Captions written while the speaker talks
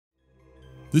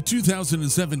The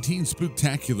 2017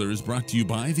 Spooktacular is brought to you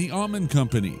by the Almond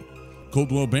Company,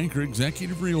 Coldwell Banker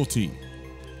Executive Realty,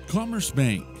 Commerce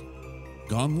Bank,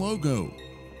 Gone Logo,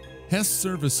 Hess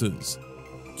Services,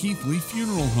 Keithley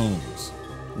Funeral Homes,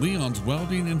 Leon's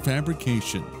Welding and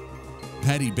Fabrication,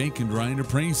 Patty Bacon Dry and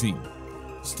Appraising,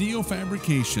 Steel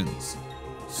Fabrications,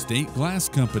 State Glass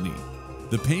Company,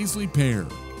 The Paisley Pair,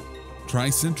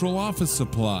 Tri-Central Office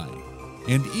Supply,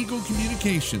 and Eagle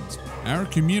Communications, our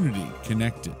community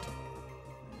connected.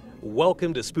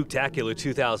 Welcome to Spooktacular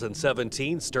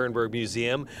 2017, Sternberg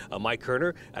Museum. Mike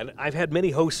Kerner, and I've had many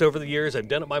hosts over the years. I've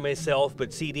done it by myself,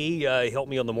 but CD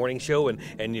helped me on the morning show,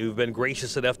 and you've been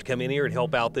gracious enough to come in here and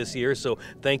help out this year. So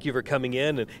thank you for coming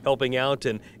in and helping out,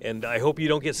 and I hope you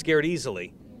don't get scared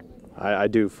easily. I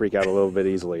do freak out a little bit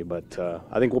easily, but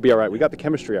I think we'll be all right. We got the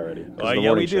chemistry already.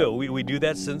 Yeah, we do. We do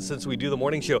that since we do the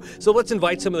morning show. So let's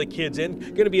invite some of the kids in.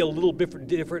 Going to be a little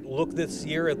different look this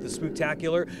year at the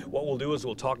Spooktacular. What we'll do is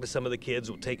we'll talk to some of the kids.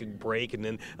 We'll take a break and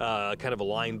then kind of a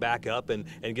line back up and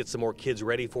get some more kids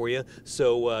ready for you.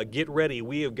 So get ready.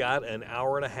 We have got an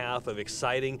hour and a half of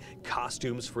exciting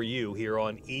costumes for you here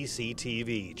on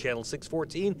ECTV, channel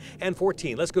 614 and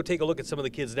 14. Let's go take a look at some of the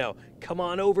kids now. Come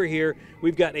on over here.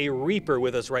 We've got a Reaper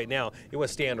with us right now. You want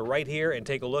to stand right here and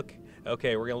take a look?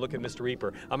 Okay, we're going to look at Mr.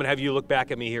 Reaper. I'm going to have you look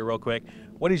back at me here real quick.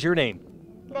 What is your name?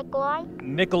 Nikolai.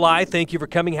 Nikolai, thank you for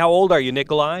coming. How old are you,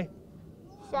 Nikolai?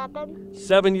 7.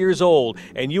 7 years old,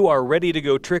 and you are ready to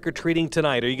go trick-or-treating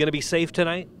tonight. Are you going to be safe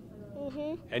tonight?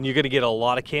 Mm-hmm. And you're going to get a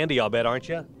lot of candy, I'll bet, aren't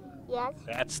you? Yes.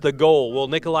 That's the goal. Well,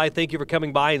 Nikolai, thank you for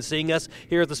coming by and seeing us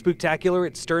here at the Spooktacular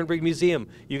at Sternberg Museum.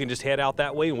 You can just head out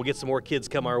that way, and we'll get some more kids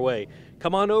come our way.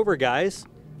 Come on over, guys.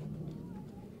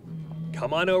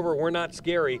 Come on over. We're not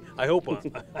scary. I hope.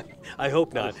 I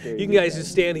hope not. You can guys just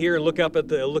stand here and look up at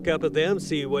them,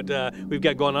 see what we've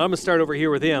got going on. I'm gonna start over here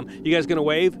with him. You guys gonna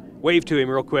wave? Wave to him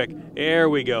real quick. There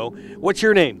we go. What's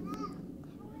your name?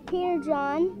 Peter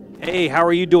John. Hey, how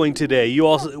are you doing today? You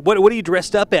also what are you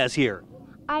dressed up as here?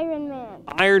 Iron Man.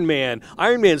 Iron Man.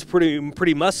 Iron Man's pretty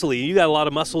muscly. You got a lot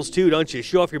of muscles too, don't you?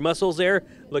 Show off your muscles there.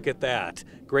 Look at that.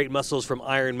 Great muscles from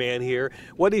Iron Man here.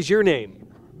 What is your name?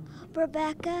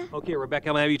 Rebecca. Okay, Rebecca,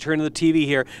 I'm going to have you turn to the TV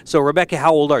here. So, Rebecca,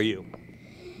 how old are you?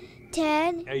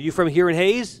 10. Are you from here in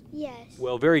Hayes? Yes.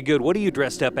 Well, very good. What are you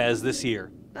dressed up as this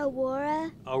year?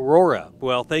 Aurora. Aurora.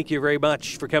 Well, thank you very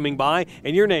much for coming by.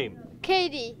 And your name?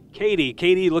 Katie. Katie.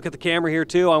 Katie, look at the camera here,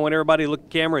 too. I want everybody to look at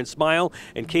the camera and smile.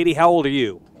 And Katie, how old are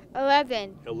you?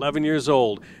 11. 11 years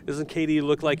old. Doesn't Katie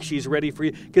look like she's ready for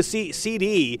you? Because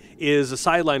CD is a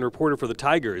sideline reporter for the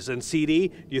Tigers. And CD,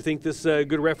 do you think this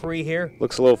good referee here?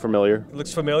 Looks a little familiar.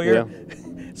 Looks familiar?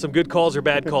 Yeah. Some good calls or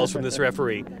bad calls from this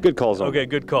referee? Good calls. Okay,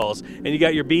 good calls. And you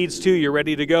got your beads too. You're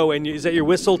ready to go. And is that your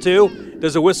whistle too?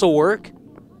 Does a whistle work?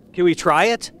 Can we try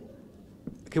it?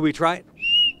 Can we try it?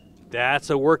 That's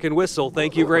a working whistle.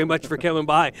 Thank you very much for coming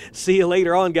by. See you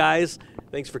later on, guys.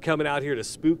 Thanks for coming out here to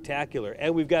Spooktacular.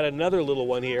 And we've got another little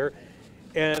one here.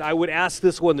 And I would ask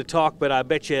this one to talk, but I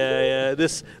bet you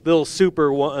this little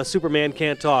Superman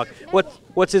can't talk.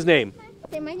 What's his name?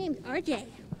 My name's RJ.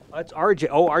 That's RJ.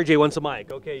 Oh, RJ wants a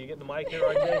mic. Okay, you getting the mic here,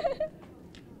 RJ?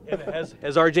 And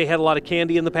has RJ had a lot of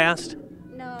candy in the past?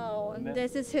 No,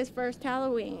 this is his first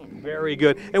Halloween. Very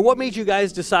good. And what made you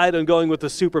guys decide on going with the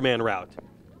Superman route?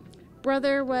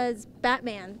 Brother was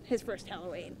Batman, his first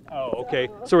Halloween. Oh, okay.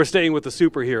 So we're staying with the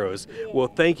superheroes. Yeah. Well,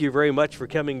 thank you very much for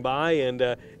coming by, and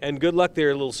good luck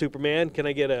there, little Superman. Can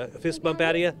I get a fist bump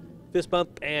out of you? Fist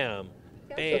bump, bam,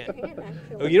 bam.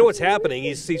 Oh, you know what's happening?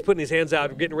 He's putting his hands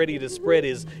out, getting ready to spread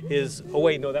his. Oh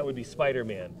wait, no, that would be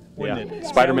Spider-Man, wouldn't it?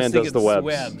 Spider-Man does the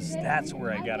webs. That's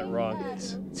where I got it wrong.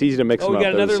 It's easy to mix them up. Oh, we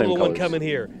got another little colors. one coming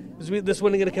here. Is this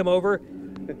one going to come over?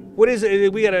 What is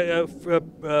it? We got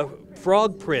a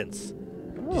frog prince.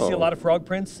 Did you see a lot of frog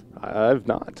prints? I've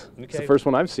not. Okay. It's the first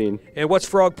one I've seen. And what's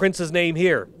Frog Prince's name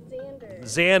here?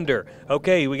 Xander.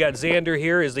 Okay, we got Xander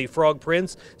here as the Frog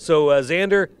Prince. So,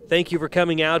 Xander, thank you for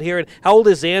coming out here. And how old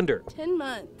is Xander? 10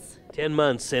 months. 10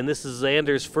 months. And this is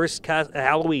Xander's first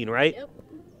Halloween, right? Yep.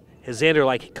 Has Xander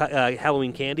like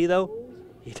Halloween candy, though?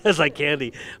 He does like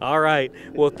candy. All right.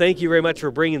 Well, thank you very much for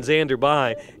bringing Xander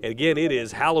by. And again, it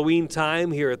is Halloween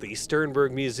time here at the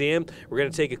Sternberg Museum. We're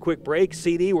going to take a quick break.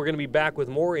 CD, we're going to be back with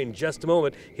more in just a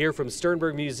moment here from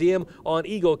Sternberg Museum on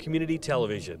Eagle Community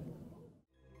Television.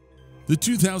 The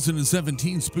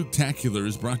 2017 Spooktacular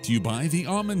is brought to you by the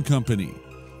Almond Company,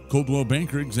 Coldwell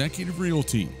Banker Executive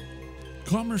Realty,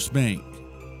 Commerce Bank,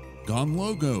 Gone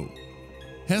Logo,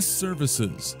 Hess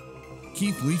Services,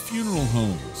 Keithley Funeral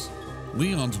Homes,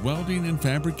 Leon's Welding and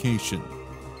Fabrication,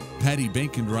 Patty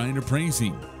Bacon Dry and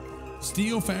Appraising,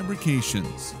 Steel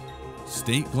Fabrications,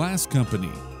 State Glass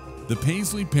Company, the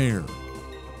Paisley Pair,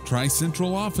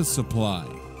 Tri-Central Office Supply,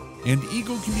 and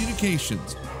Eagle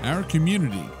Communications, our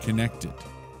community connected.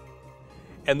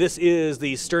 And this is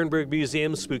the Sternberg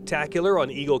Museum Spooktacular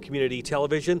on Eagle Community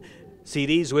Television.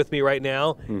 CD's with me right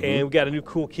now, and we've got a new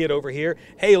cool kid over here.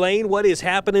 Hey, Lane, what is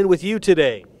happening with you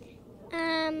today?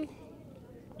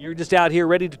 You're just out here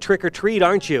ready to trick or treat,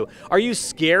 aren't you? Are you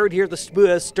scared here at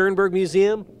the Sternberg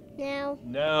Museum? No.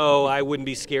 No, I wouldn't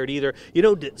be scared either. You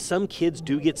know, some kids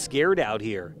do get scared out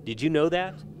here. Did you know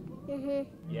that?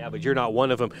 Yeah, but you're not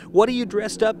one of them. What are you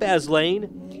dressed up as,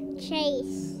 Lane?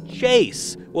 Chase.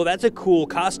 Chase. Well, that's a cool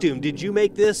costume. Did you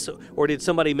make this, or did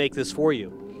somebody make this for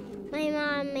you? My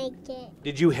mom made it.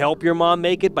 Did you help your mom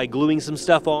make it by gluing some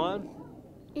stuff on?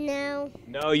 No.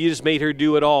 No, you just made her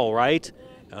do it all, right?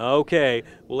 Okay.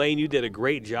 Well, Lane, you did a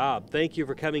great job. Thank you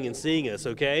for coming and seeing us,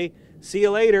 okay? See you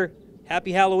later.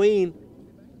 Happy Halloween.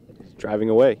 Driving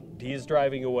away. He is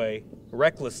driving away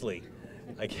recklessly.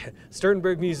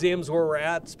 Sternberg Museum's where we're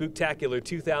at, Spooktacular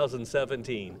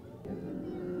 2017.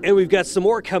 And we've got some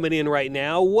more coming in right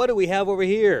now. What do we have over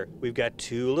here? We've got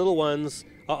two little ones.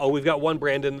 Uh-oh, we've got one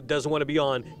Brandon that doesn't want to be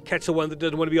on. Catch the one that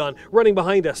doesn't want to be on. Running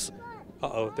behind us.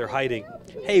 Uh-oh, they're hiding.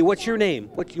 Hey, what's your name?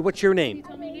 What's your name? Can you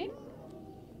tell me your name?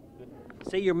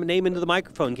 Say your name into the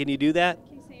microphone. Can you do that?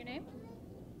 Can you say your name?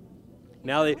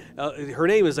 Now, her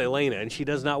name is Elena, and she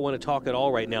does not want to talk at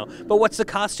all right now. But what's the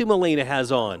costume Elena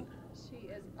has on? She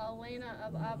is Elena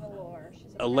of Avalor.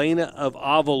 She's Elena of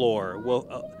Avalor.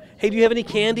 Well, hey, do you have any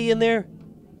candy in there?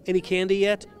 Any candy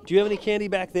yet? Do you have any candy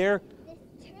back there?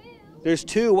 There's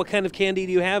two. What kind of candy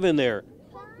do you have in there?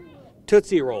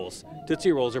 Tootsie Rolls.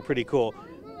 Tootsie Rolls are pretty cool.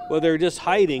 Well, they're just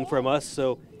hiding from us,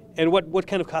 so... And what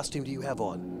kind of costume do you have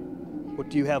on? What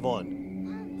do you have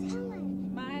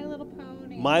on? My Little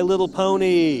Pony. My Little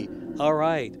Pony. All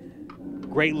right.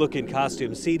 Great looking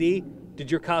costume. CD, did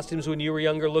your costumes when you were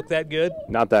younger look that good?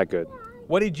 Not that good.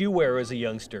 What did you wear as a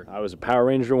youngster? I was a Power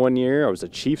Ranger one year. I was a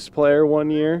Chiefs player one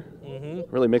year.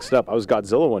 Really mixed it up. I was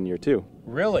Godzilla one year, too.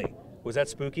 Really? Was that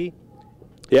spooky?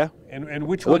 Yeah. And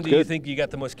which It one looked do you good. think you got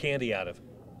the most candy out of?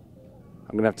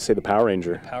 I'm going to have to say the Power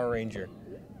Ranger. Power Ranger.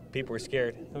 People are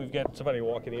scared. We've got somebody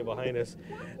walking in behind us.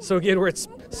 So again, we're at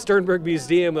Sternberg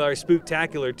Museum with our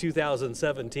Spooktacular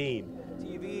 2017.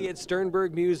 TV at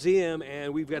Sternberg Museum,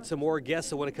 and we've got some more guests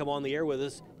that want to come on the air with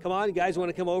us. Come on, you guys want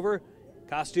to come over?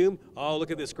 Costume? Oh, look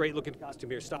at this great looking costume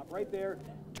here. Stop right there.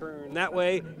 Turn that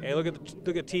way, and look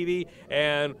at TV.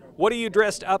 And what are you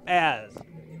dressed up as?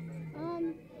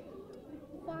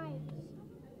 5.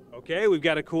 Okay, we've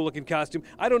got a cool looking costume.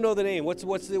 I don't know the name. What's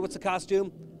the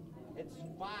costume?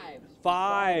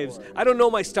 Fives. I don't know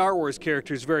my Star Wars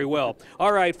characters very well.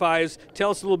 All right, Fives,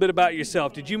 tell us a little bit about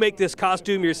yourself. Did you make this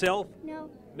costume yourself? No.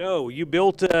 No, you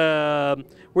built, where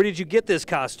did you get this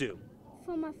costume?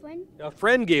 From a friend. A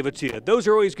friend gave it to you. Those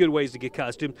are always good ways to get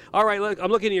costumes. All right, look, I'm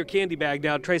looking at your candy bag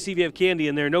now. Try to see if you have candy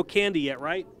in there. No candy yet,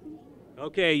 right?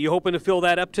 Okay, you hoping to fill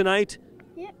that up tonight?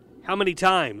 Yep. How many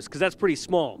times? Because that's pretty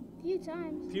small. A few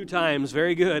times. A few times,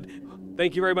 very good.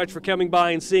 Thank you very much for coming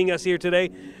by and seeing us here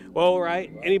today. Well, all right,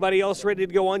 anybody else ready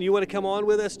to go on? You want to come on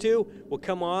with us too? Well,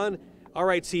 come on. All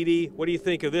right, CD, what do you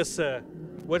think of this?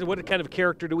 What kind of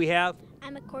character do we have?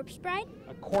 I'm a corpse bride.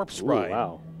 A corpse Ooh, bride.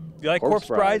 wow. You like corpse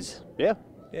brides? Yeah.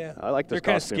 Yeah. I like this They're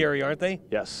kind of costume. scary, aren't they?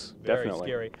 Yes, Very definitely.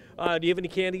 scary. Do you have any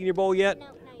candy in your bowl yet? No,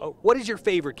 not yet. Oh, what is your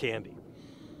favorite candy?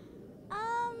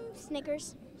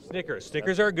 Snickers. Snickers.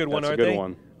 Snickers are a good one, That's a aren't good they?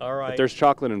 one. All right. If there's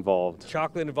chocolate involved.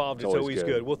 Chocolate involved, it's always always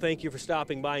good. good. Well, thank you for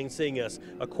stopping by and seeing us.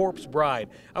 A corpse bride.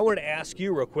 I wanted to ask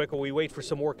you real quick while we wait for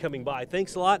some more coming by.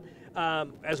 Thanks a lot.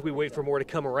 As we wait for more to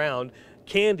come around,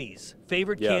 candies,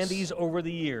 favorite Yes. candies over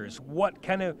the years. What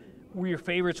kind of were your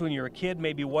favorites when you were a kid?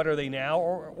 Maybe what are they now,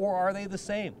 or are they the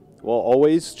same? Well,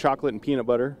 always chocolate and peanut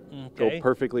butter Okay. go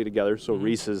perfectly together. So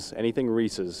Reese's, anything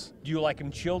Reese's. Do you like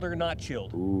them chilled or not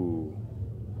chilled? Ooh.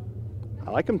 I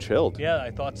like them chilled. Yeah,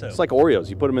 I thought so. It's like Oreos.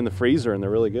 You put them in the freezer and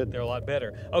they're really good. They're a lot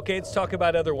better. Okay, let's talk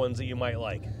about other ones that you might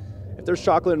like. If there's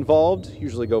chocolate involved,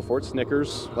 usually go for it.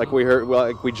 Snickers, like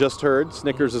we just heard,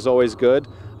 Snickers is always good.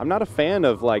 I'm not a fan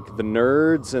of like the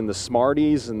Nerds and the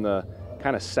Smarties and the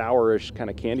kind of sourish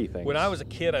kind of candy things. When I was a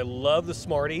kid, I loved the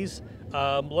Smarties.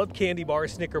 Loved candy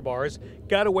bars, Snicker bars.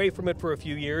 Got away from it for a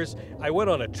few years. I went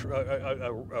on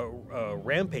a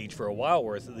rampage for a while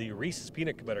where the Reese's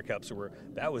peanut butter cups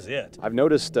that was it. I've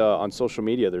noticed on social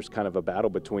media there's kind of a battle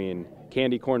between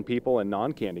candy corn people and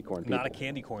non-candy corn people. Not a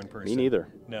candy corn person. Me neither.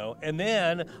 No. And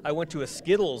then I went to a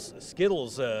Skittles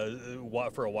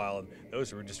for a while, and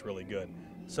those were just really good.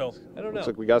 So I don't know. Looks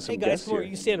like we got some hey guys, guests come over.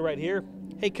 here. You stand right here.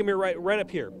 Hey, come here, right up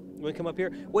here. You want to come up here?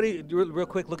 What do you, real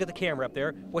quick, look at the camera up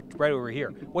there. What, right over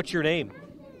here. What's your name?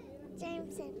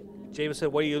 Jameson.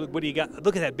 Jameson, what do you got?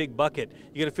 Look at that big bucket.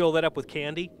 You going to fill that up with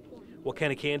candy? What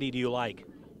kind of candy do you like?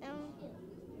 Do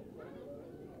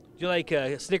you like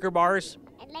Snicker bars?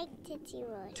 I like Tootsie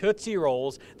Rolls. Tootsie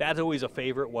Rolls. That's always a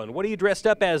favorite one. What are you dressed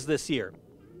up as this year?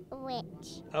 A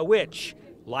witch. A witch.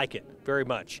 Like it very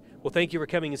much. Well, thank you for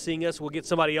coming and seeing us. We'll get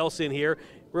somebody else in here.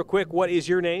 Real quick, what is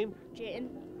your name? Jayden.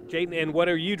 Jayden, and what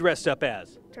are you dressed up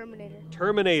as? Terminator.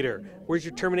 Terminator. Where's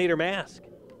your Terminator mask?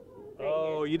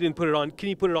 Oh, you didn't put it on. Can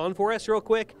you put it on for us real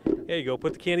quick? There you go.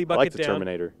 Put the candy I bucket like the down.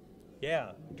 Terminator.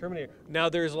 Yeah, Terminator. Now,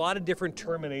 there's a lot of different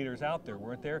Terminators out there,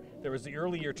 weren't there? There was the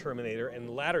earlier Terminator and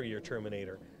the latter year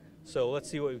Terminator. So let's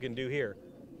see what we can do here.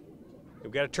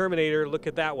 We've got a Terminator. Look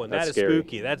at that one. That's That is scary.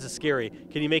 spooky. That's scary.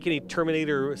 Can you make any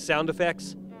Terminator sound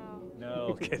effects? No.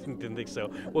 Okay, didn't think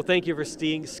so. Well, thank you for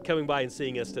coming by and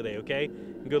seeing us today, okay?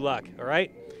 And good luck, all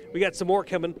right? We got some more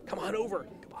coming. Come on over.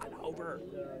 Come on over.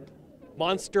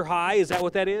 Monster High, is that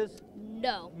what that is?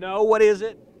 No. No, what is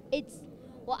it?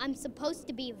 Well, I'm supposed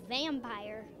to be a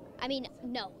vampire. I mean,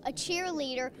 no, a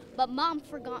cheerleader, but Mom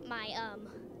forgot my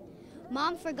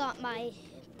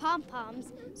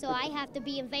pom-poms, so I have to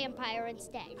be a vampire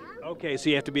instead. Okay, so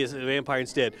you have to be a vampire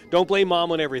instead. Don't blame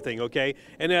Mom on everything, okay?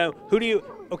 And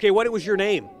what was your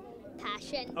name?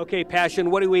 Passion. Okay,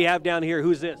 Passion, what do we have down here?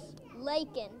 Who's this?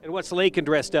 Lakin. And what's Lakin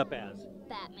dressed up as?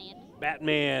 Batman.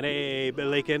 Batman, hey,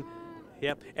 Lakin.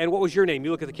 Yep. And what was your name?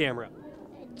 You look at the camera.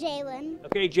 Jalen.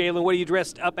 Okay, Jalen, what are you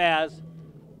dressed up as?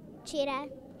 Cheetah.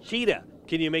 Cheetah.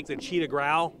 Can you make the cheetah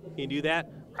growl? Can you do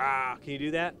that? Ah, can you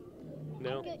do that?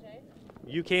 No?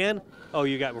 You can? Oh,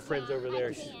 you got my friends over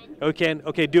there.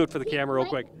 Okay, do it for the camera real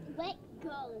quick. Let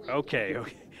go. Okay.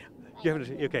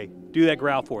 Okay, do that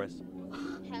growl for us.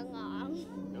 Hang on.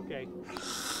 Okay.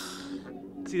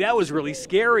 See, that was really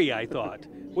scary, I thought.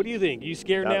 What do you think? You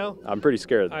scared now? I'm pretty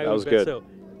scared. I That was bet good. So.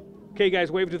 Okay,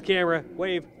 guys, wave to the camera.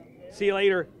 Wave. See you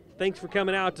later. Thanks for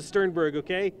coming out to Sternberg,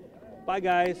 okay? Bye,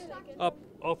 guys.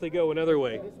 Off they go another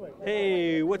way.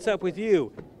 Hey, what's up with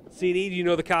you? CD, do you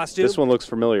know the costume? This one looks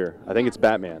familiar. I think it's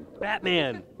Batman.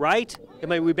 Batman, right? Am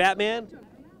we Batman?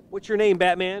 What's your name,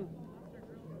 Batman?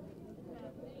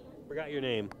 Forgot your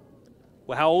name.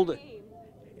 Well, how old?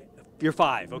 You're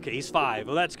 5. Okay, he's 5.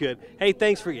 Well, that's good. Hey,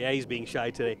 thanks for... Yeah, he's being shy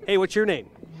today. Hey, what's your name?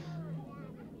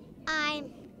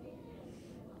 I'm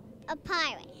a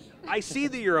pirate. I see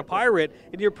that you're a pirate,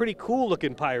 and you're a pretty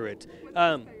cool-looking pirate.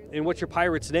 And what's your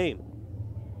pirate's name?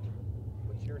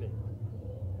 What's your name?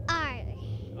 Ari.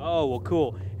 Oh, well,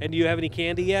 cool. And do you have any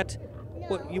candy yet?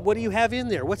 No. What do you have in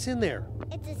there? What's in there?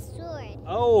 It's a sword.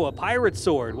 Oh, a pirate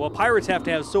sword. Well, pirates have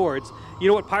to have swords. You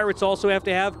know what pirates also have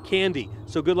to have? Candy.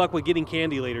 So good luck with getting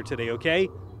candy later today, okay?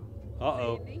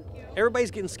 Uh-oh.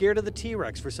 Everybody's getting scared of the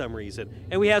T-Rex for some reason.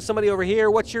 And we have somebody over here.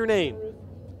 What's your name?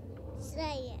 Say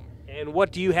it. And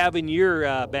what do you have in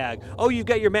your bag? Oh, you've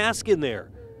got your mask in there.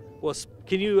 Well,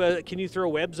 can you throw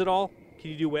webs at all?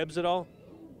 Can you do webs at all?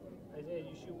 Isaiah,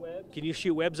 you shoot webs? Can you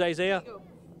shoot webs, Isaiah?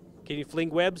 Can you fling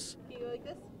webs? Can you go like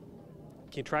this?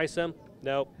 Can you try some?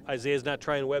 No, Isaiah's not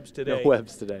trying webs today. No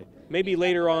webs today. Maybe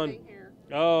later on.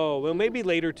 Oh, well, maybe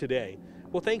later today.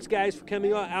 Well, thanks, guys, for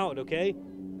coming out, okay?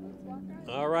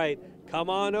 All right. Come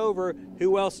on over.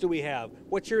 Who else do we have?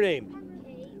 What's your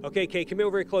name? Okay, Kay, come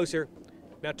over closer.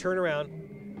 Now turn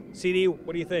around. CD,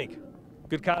 what do you think?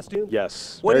 Good costume?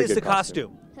 Yes. What very is good the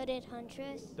costume? Hooded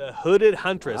Huntress. The Hooded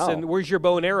Huntress. Wow. And where's your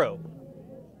bow and arrow?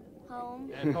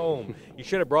 Home. At home. You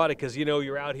should have brought it because,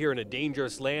 you're out here in a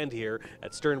dangerous land here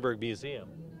at Sternberg Museum.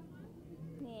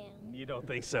 Yeah. You don't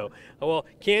think so? Oh, well,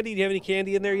 candy, do you have any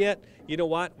candy in there yet? You know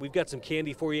what? We've got some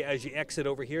candy for you as you exit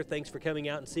over here. Thanks for coming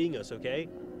out and seeing us, okay?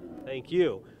 Thank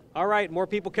you. All right, more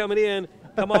people coming in.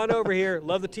 Come on over here.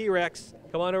 Love the T-Rex.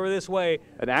 Come on over this way.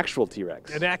 An actual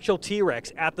T-Rex. An actual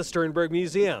T-Rex at the Sternberg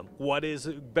Museum. What is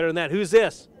better than that? Who's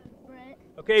this? Brett.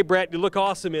 Okay, Brett, you look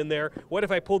awesome in there. What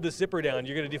if I pulled this zipper down?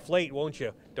 You're going to deflate, won't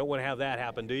you? Don't want to have that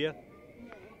happen, do you?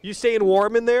 You staying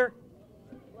warm in there?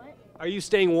 What? Are you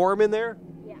staying warm in there?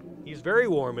 Yeah. He's very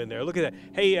warm in there. Look at that.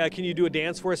 Hey, can you do a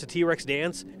dance for us, a T-Rex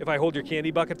dance? If I hold your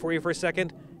candy bucket for you for a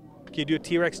second? Can you do a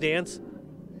T-Rex dance?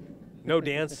 No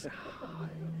dance?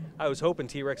 I was hoping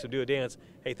T-Rex would do a dance.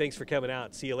 Hey, thanks for coming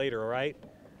out. See you later, all right?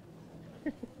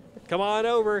 Come on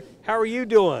over. How are you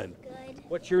doing? Good.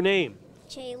 What's your name?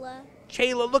 Chayla.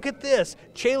 Chayla, look at this.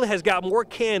 Chayla has got more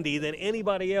candy than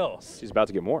anybody else. She's about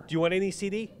to get more. Do you want any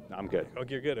CD? I'm good. Oh,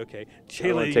 you're good. Okay. I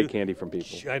don't want to take candy from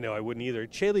people. I know, I wouldn't either.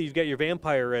 Chayla, you've got your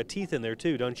vampire teeth in there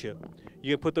too, don't you?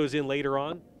 You gonna put those in later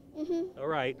on? Mm-hmm. All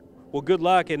right. Well, good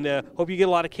luck, and hope you get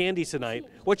a lot of candy tonight.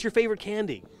 What's your favorite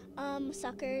candy?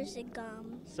 Suckers and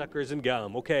gum. Suckers and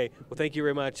gum. Okay. Well, thank you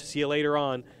very much. See you later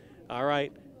on. All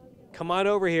right. Come on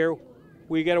over here.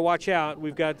 We got to watch out.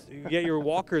 You get your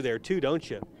walker there too, don't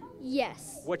you?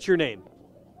 Yes. What's your name?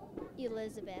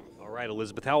 Elizabeth. All right,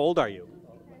 Elizabeth. How old are you?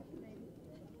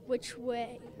 Which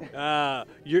way?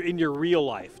 You're in your real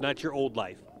life, not your old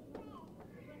life.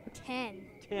 10.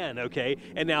 10. Okay.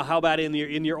 And now, how about in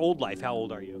your old life? How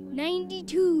old are you?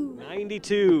 92.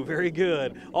 92. Very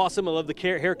good. Awesome. I love the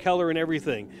hair color and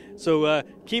everything. So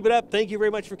keep it up. Thank you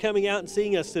very much for coming out and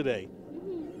seeing us today.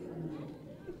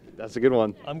 That's a good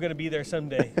one. I'm going to be there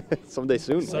someday. Someday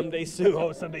soon. Someday soon.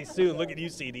 Oh, someday soon. Look at you,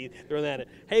 CD. Throwing that in.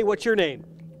 Hey, what's your name?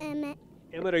 Emmett.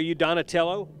 Emmett, are you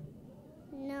Donatello?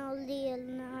 No,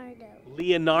 Leonardo.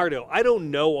 Leonardo. I don't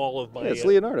know all of my. Yeah, it's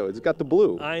Leonardo. It's got the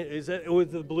blue. Is that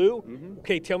with the blue? Mm-hmm.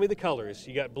 Okay, tell me the colors.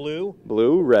 You got blue,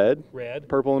 Blue, red, red,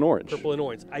 purple, and orange. purple, and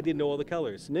orange. I didn't know all the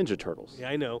colors. Ninja Turtles. Yeah,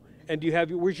 I know. And do you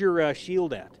have where's your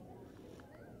shield at?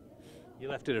 You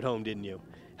left it at home, didn't you?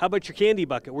 How about your candy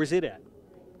bucket? Where's it at?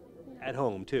 At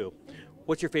home too.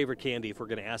 What's your favorite candy? If we're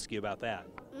going to ask you about that.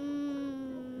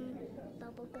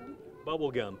 Bubblegum.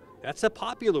 Bubble gum. That's a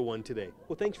popular one today.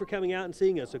 Well, thanks for coming out and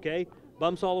seeing us. Okay,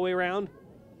 bumps all the way around.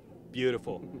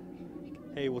 Beautiful.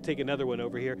 Hey, we'll take another one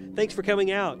over here. Thanks for coming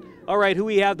out. All right, who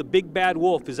we have? The big bad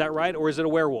wolf. Is that right, or is it a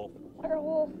werewolf?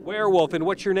 Werewolf. Werewolf. And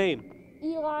what's your name?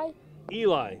 Eli.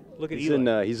 Eli. Look at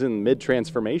Eli. He's in mid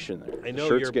transformation there. I know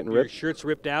Shirt's getting your ripped. shirt's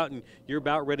ripped out, and you're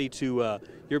about ready to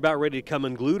come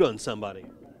unglued on somebody.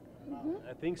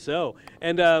 I think so.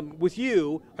 And with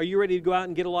you, are you ready to go out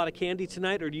and get a lot of candy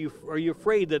tonight, or are you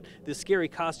afraid that this scary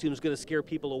costume is going to scare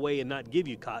people away and not give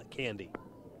you candy?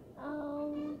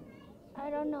 I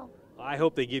don't know. I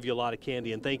hope they give you a lot of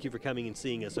candy, and thank you for coming and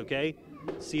seeing us, okay?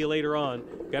 See you later on.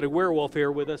 Got a werewolf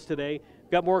here with us today.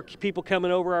 Got more people coming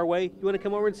over our way. You want to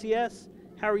come over and see us?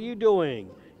 How are you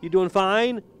doing? You doing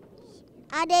fine?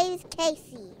 Our name is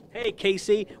Casey. Hey,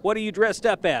 Casey, what are you dressed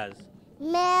up as?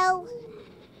 Mel.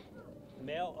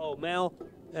 Mel? Oh, Mel?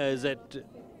 Is that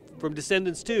from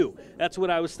Descendants 2? That's what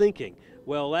I was thinking.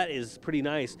 Well, that is pretty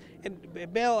nice. And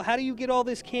Mel, how do you get all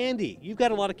this candy? You've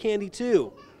got a lot of candy,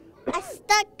 too. A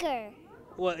sucker.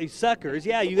 Well, suckers.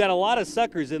 Yeah, you got a lot of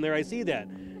suckers in there. I see that.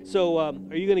 So are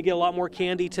you going to get a lot more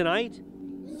candy tonight?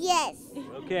 Yes.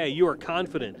 Okay, you are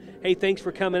confident. Hey, thanks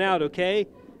for coming out, okay?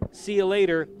 See you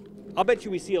later. I'll bet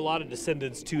you we see a lot of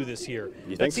Descendants 2 this year.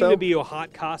 You that think seemed so? to be a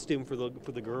hot costume for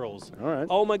the girls. All right.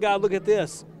 Oh my God, look at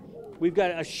this. We've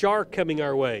got a shark coming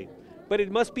our way. But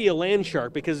it must be a land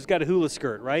shark because it's got a hula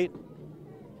skirt, right?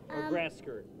 Or grass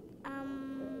skirt. I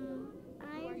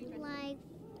like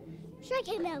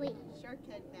Sharkhead Maui.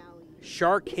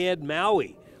 Sharkhead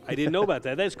Maui. I didn't know about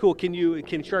that. That's cool. Can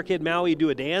Sharkhead Maui do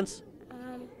a dance?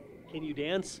 Can you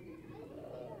dance?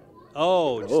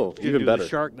 Oh, you even do better. The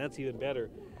shark. That's even better.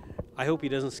 I hope he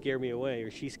doesn't scare me away,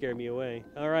 or she scare me away.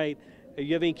 All right.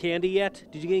 You have any candy yet?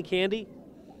 Did you get any candy?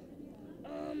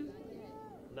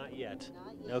 Not yet.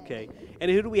 Okay.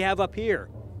 And who do we have up here?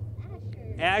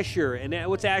 Asher. And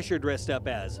what's Asher dressed up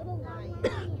as?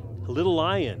 A little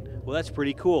lion. Well, that's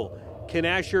pretty cool. Can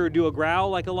Asher do a growl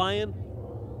like a lion?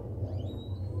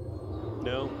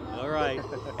 No? All right.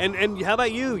 And how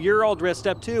about you? You're all dressed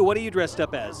up too. What are you dressed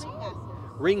up as?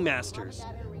 Ringmasters.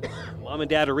 Mom and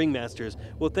Dad are ringmasters.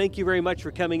 Well, thank you very much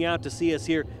for coming out to see us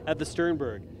here at the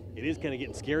Sternberg. It is kind of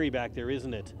getting scary back there,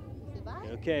 isn't it?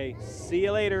 Okay. See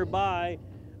you later. Bye.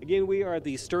 Again, we are at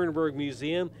the Sternberg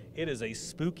Museum. It is a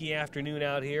spooky afternoon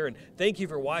out here, and thank you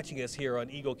for watching us here on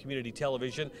Eagle Community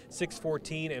Television,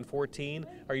 614 and 14.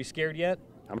 Are you scared yet?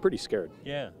 I'm pretty scared.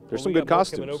 Yeah. There's some we good got more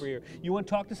costumes. Coming over here. You want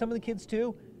to talk to some of the kids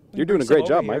too? You're doing a great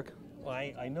job, Here. Mike. Well,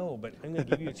 I know, but I'm going to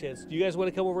give you a chance. Do you guys want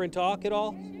to come over and talk at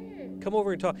all? Sure. Come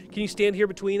over and talk. Can you stand here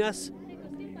between us?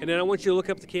 And then I want you to look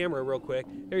up the camera real quick.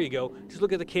 There you go. Just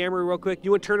look at the camera real quick.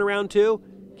 You want to turn around too?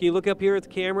 Can you look up here at the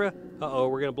camera? Uh-oh,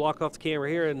 we're going to block off the camera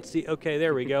here and see. Okay,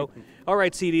 there we go. All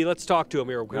right, CD, let's talk to him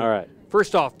here real quick. All right.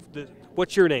 First off,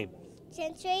 what's your name?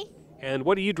 Century. And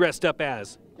what are you dressed up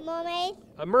as? Mermaid.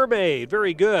 A mermaid.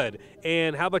 Very good.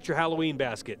 And how about your Halloween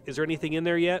basket? Is there anything in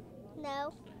there yet?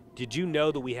 No. Did you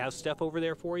know that we have stuff over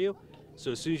there for you?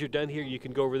 So as soon as you're done here, you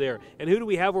can go over there. And who do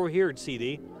we have over here at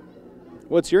CD?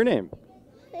 What's your name?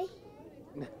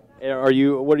 What are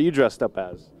you dressed up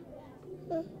as?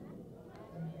 You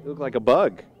look like a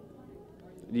bug.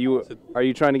 Are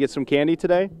you trying to get some candy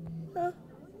today?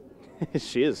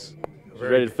 She is. She's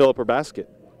ready to fill up her basket.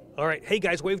 All right. Hey,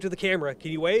 guys, wave to the camera.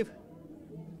 Can you wave?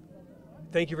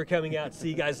 Thank you for coming out. See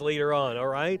you guys later on, all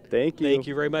right? Thank you. Thank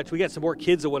you very much. We got some more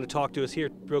kids that want to talk to us here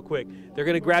real quick. They're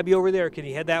going to grab you over there. Can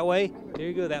you head that way? There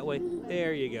you go, that way.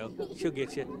 There you go. She'll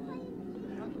get you.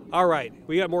 All right,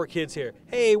 we got more kids here.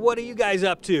 Hey, what are you guys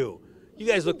up to? You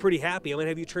guys look pretty happy. I'm gonna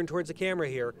have you turn towards the camera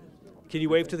here. Can you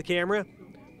wave to the camera?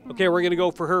 Okay, we're gonna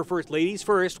go for her first. Ladies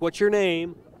first. What's your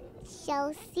name?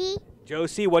 Josie,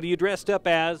 Josie, what are you dressed up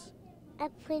as? a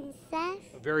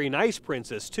princess. A very nice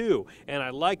princess too. And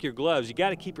I like your gloves. You got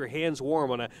to keep your hands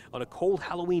warm on a cold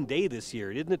Halloween day this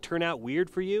year. Didn't it turn out weird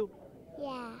for you?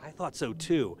 Yeah. I thought so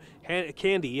too.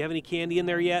 Candy, you have any candy in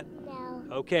there yet? No.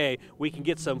 Okay, we can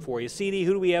get some for you. CD,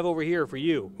 who do we have over here for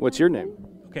you? What's your name?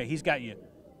 Okay, he's got you.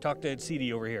 Talk to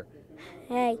CD over here.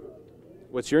 Hey,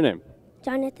 What's your name?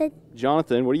 Jonathan,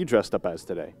 Jonathan, what are you dressed up as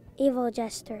today? evil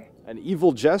jester. An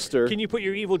evil jester. Can you put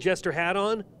your evil jester hat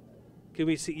on? Can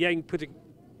we see? Yeah, you can put it.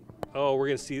 Oh, we're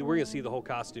gonna see the whole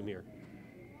costume here.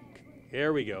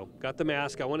 There we go. Got the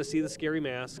mask. I want to see the scary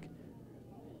mask.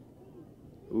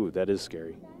 Ooh, that is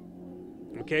scary.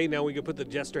 Okay, now we can put the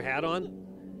jester hat on.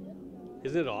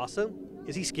 Isn't it awesome?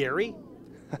 Is he scary?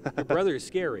 Your brother is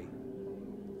scary.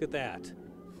 Look at that.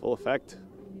 Full effect.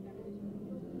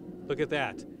 Look at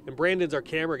that. And Brandon's our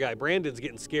camera guy. Brandon's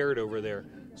getting scared over there,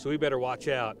 so we better watch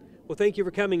out. Well, thank you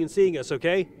for coming and seeing us,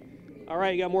 okay? All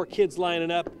right, you got more kids lining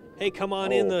up. Hey, come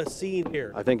on in the scene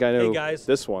here. I think I know Hey, guys.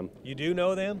 this one. You do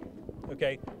know them?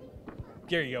 Okay.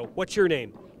 There you go. What's your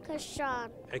name? Kashan,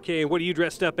 Okay, and what are you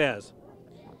dressed up as?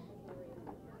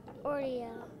 Oreo.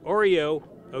 Oreo.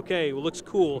 Okay, well, looks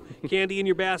cool. Candy in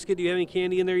your basket? Do you have any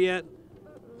candy in there yet?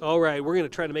 All right, we're going to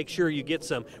try to make sure you get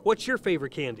some. What's your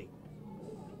favorite candy?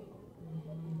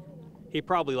 He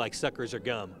probably likes suckers or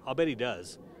gum. I'll bet he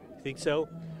does. You think so?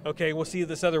 Okay, we'll see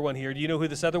this other one here. Do you know who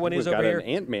this other one is We've over got here? an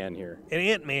Ant-Man here. An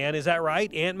Ant-Man, is that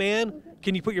right? Ant-Man?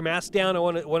 Can you put your mask down? I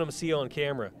want them to see you on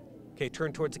camera. Okay,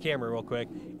 turn towards the camera real quick.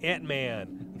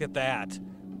 Ant-Man, look at that.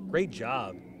 Great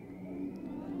job.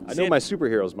 I know my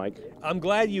superheroes, Mike. I'm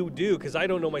glad you do, because I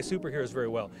don't know my superheroes very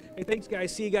well. Hey, thanks,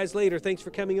 guys. See you guys later. Thanks for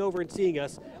coming over and seeing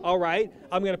us. All right,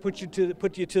 I'm going to put you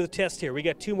to the test here. We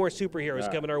got 2 more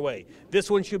superheroes coming our way. This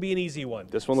one should be an easy one.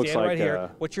 This one looks Stand right like, here.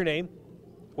 What's your name?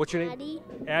 What's your name? Addie.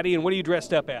 Addie, and what are you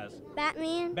dressed up as?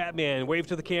 Batman. Batman. Wave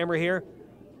to the camera here.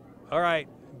 All right,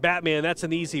 Batman, that's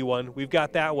an easy one. We've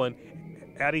got that one.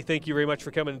 Addie, thank you very much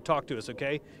for coming and talk to us,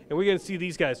 okay? And we're going to see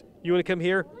these guys. You want to come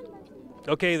here?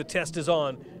 Okay, the test is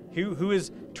on. Who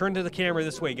is, turn to the camera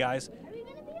this way, guys.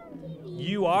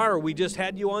 You are. We just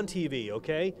had you on TV,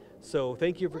 okay? So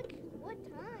thank you for... What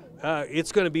time?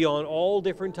 It's going to be on all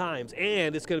different times,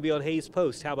 and it's going to be on Hayes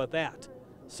Post. How about that?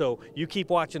 So you keep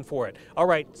watching for it. All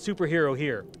right, superhero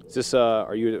here. Is this,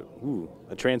 are you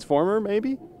a Transformer,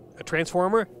 maybe? A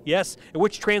Transformer? Yes. And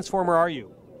which Transformer are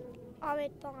you? Prime.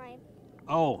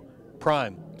 Oh,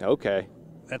 Prime. Okay.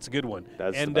 That's a good one.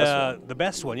 That's and the best one. the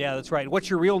best one, yeah, that's right. What's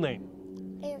your real name?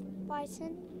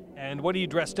 Bison. And what are you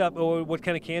dressed up? Oh, what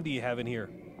kind of candy you have in here?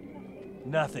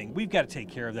 Nothing. We've got to take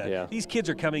care of that. Yeah. These kids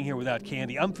are coming here without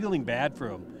candy. I'm feeling bad for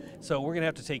them. So we're going to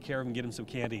have to take care of them and get them some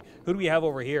candy. Who do we have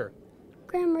over here?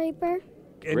 Grim Reaper.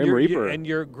 And Grim Reaper. And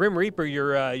your Grim Reaper,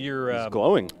 It's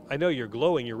glowing. I know you're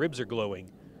glowing. Your ribs are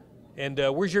glowing. And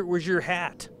where's your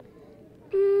hat?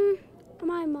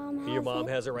 My mom has Your mom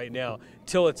it. has it right now.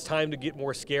 Till it's time to get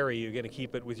more scary, you're going to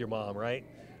keep it with your mom, right?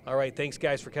 All right, thanks,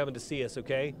 guys, for coming to see us,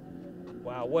 okay?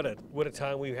 Wow, what a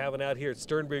time we're having out here at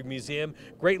Sternberg Museum.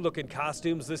 Great-looking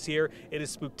costumes this year. It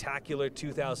is Spooktacular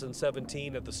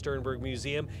 2017 at the Sternberg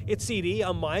Museum. It's CD.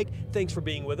 I'm Mike. Thanks for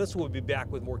being with us. We'll be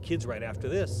back with more kids right after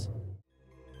this.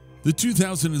 The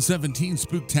 2017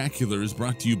 Spooktacular is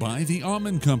brought to you by the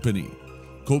Almond Company,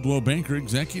 Coldwell Banker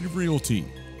Executive Realty,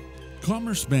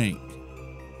 Commerce Bank,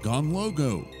 Gone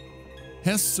Logo,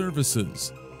 Hess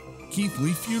Services,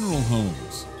 Keithley Funeral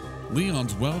Homes,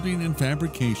 Leon's Welding and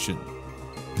Fabrication,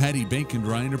 Patty Bacon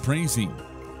Dry and Appraising,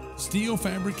 Steel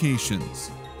Fabrications,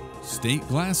 State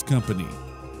Glass Company,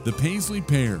 The Paisley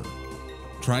Pair,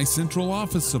 Tri-Central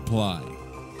Office Supply,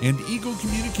 and Eagle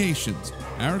Communications,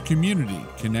 our community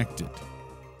connected.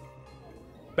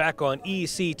 Back on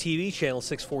ECTV, channel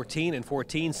 614 and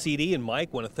 14, CD and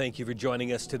Mike want to thank you for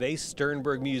joining us today,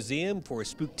 Sternberg Museum for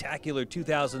Spooktacular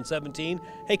 2017.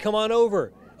 Hey, come on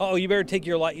over. Oh, you better take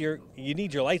you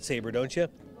need your lightsaber, don't you?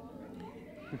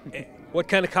 What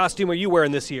kind of costume are you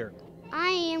wearing this year? I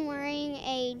am wearing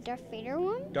a Darth Vader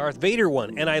one. Darth Vader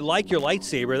one, and I like your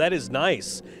lightsaber. That is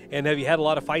nice. And have you had a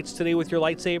lot of fights today with your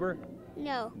lightsaber?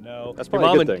 No. No. That's Your probably a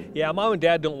mom good and- thing. Yeah, mom and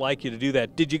dad don't like you to do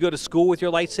that. Did you go to school with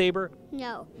your lightsaber?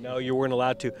 No. No, you weren't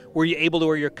allowed to. Were you able to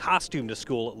wear your costume to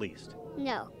school at least?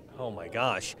 No. Oh my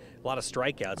gosh, a lot of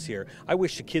strikeouts here. I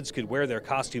wish the kids could wear their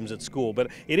costumes at school, but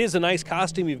it is a nice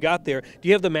costume you've got there. Do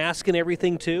you have the mask and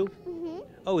everything too? Mm-hmm.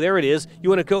 Oh, there it is. You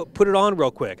want to go put it on real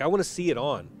quick? I want to see it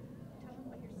on.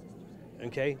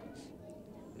 Okay.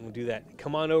 We'll do that.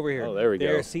 Come on over here. Oh, there we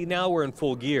go. See, now we're in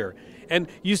full gear. And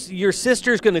your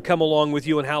sister's going to come along with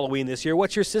you on Halloween this year.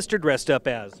 What's your sister dressed up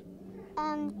as?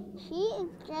 She is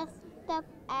dressed up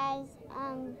as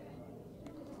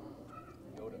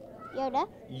Yoda.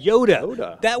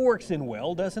 Yoda. That works in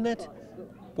well, doesn't it?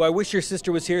 Well, I wish your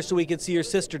sister was here so we could see your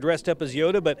sister dressed up as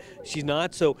Yoda, but she's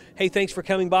not. So, hey, thanks for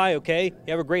coming by, okay?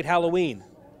 You have a great Halloween.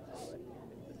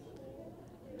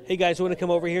 Hey, guys, you want to come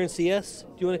over here and see us?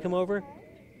 Do you want to come over?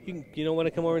 You don't want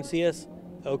to come over and see us?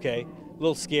 Okay. A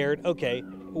little scared. Okay.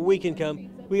 Well, we can come.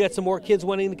 We got some more kids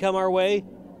wanting to come our way.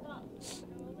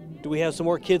 Do we have some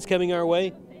more kids coming our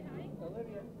way?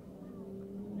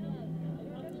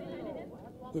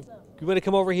 You want to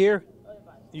come over here?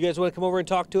 You guys want to come over and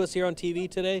talk to us here on TV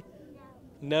today?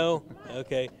 No?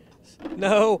 Okay.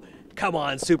 No? Come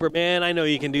on, Superman. I know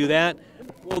you can do that.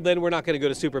 Well, then we're not going to go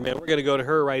to Superman. We're going to go to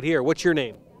her right here. What's your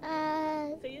name?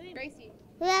 Gracie.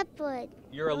 Leopard.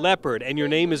 You're a leopard, and your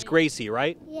name is Gracie,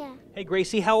 right? Yeah. Hey,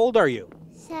 Gracie, how old are you?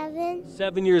 7.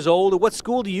 7 years old. What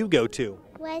school do you go to?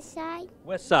 West Side.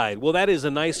 West Side. Well, that is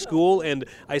a nice school, and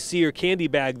I see your candy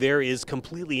bag there is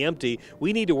completely empty.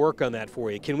 We need to work on that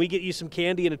for you. Can we get you some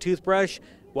candy and a toothbrush?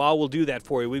 Well, we'll do that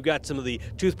for you. We've got some of the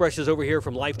toothbrushes over here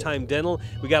from Lifetime Dental.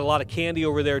 We got a lot of candy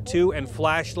over there too, and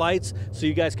flashlights, so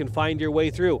you guys can find your way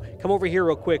through. Come over here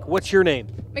real quick. What's your name?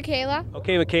 Michaela,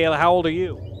 Okay, Michaela, how old are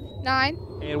you? 9.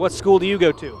 And what school do you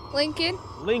go to? Lincoln,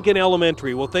 Lincoln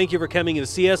Elementary. Well, thank you for coming in to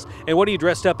see us. And what are you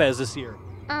dressed up as this year?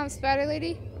 Spider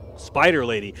Lady. Spider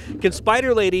Lady. Can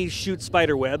Spider Lady shoot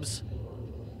spider webs?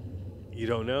 You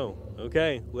don't know.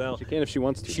 Okay, well. She can if she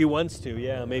wants to. She wants to,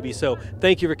 yeah, maybe so.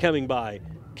 Thank you for coming by.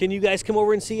 Can you guys come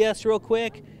over and see us real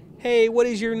quick? Hey, what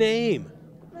is your name?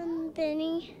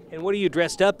 Benny. And what are you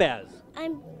dressed up as?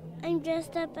 I'm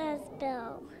dressed up as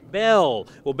Bill. Belle.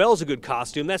 Well, Belle's a good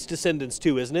costume. That's Descendants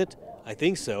too, isn't it? I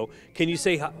think so. Can you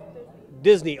say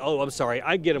Disney? Oh, I'm sorry.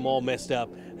 I get them all messed up.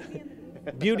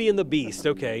 Beauty and the Beast.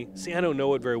 Okay. See, I don't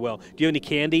know it very well. Do you have any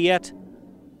candy yet?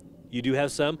 You do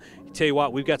have some? Tell you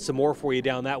what, we've got some more for you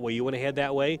down that way. You want to head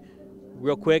that way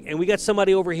real quick? And we got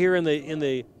somebody over here in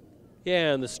the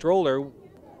stroller.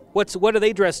 What are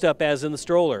they dressed up as in the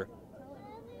stroller?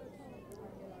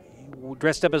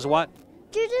 Dressed up as what?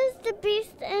 Judas the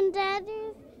Beast and Daddy's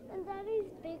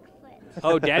Bigfoot.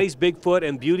 Oh, Daddy's Bigfoot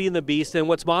and Beauty and the Beast. And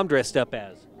what's Mom dressed up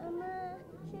as? She's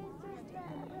dressed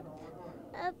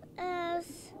up as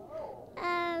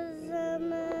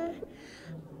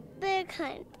Big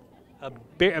Hunt.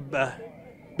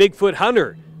 Bigfoot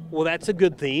Hunter. Well, that's a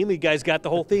good theme. You guys got the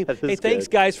whole theme. That is Hey, thanks,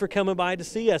 good. guys, for coming by to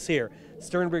see us here.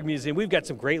 Sternberg Museum. We've got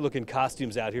some great-looking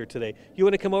costumes out here today. You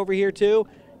want to come over here, too?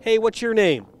 Hey, what's your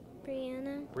name?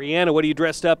 Brianna. Brianna, what are you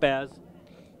dressed up as?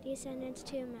 Descendants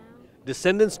to Mao.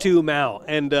 Descendants to Mao.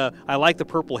 And I like the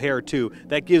purple hair, too.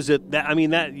 That gives it,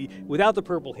 without the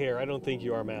purple hair, I don't think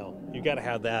you are Mao. You got to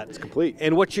have that. It's complete.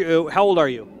 And how old are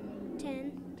you?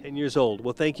 10. 10 years old.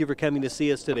 Well, thank you for coming to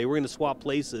see us today. We're going to swap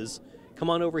places. Come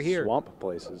on over here. Swamp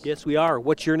places. Yes, we are.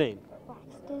 What's your name?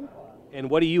 Braxton. And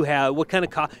what do you have? What kind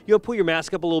of you pull your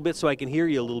mask up a little bit so I can hear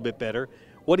you a little bit better.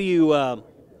 What do you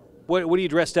what are you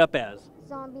dressed up as?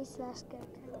 Zombie slash skeleton.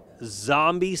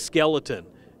 Zombie skeleton.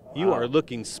 You Wow. are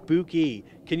looking spooky.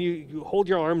 Can you hold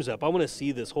your arms up? I want to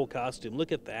see this whole costume.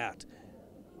 Look at that.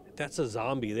 That's a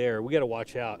zombie there. We got to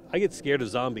watch out. I get scared of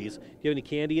zombies. Do you have any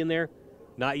candy in there?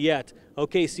 Not yet.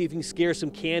 Okay, see if you can scare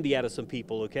some candy out of some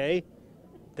people, okay?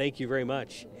 Thank you very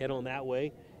much. Head on that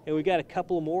way. And we got a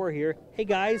couple more here. Hey,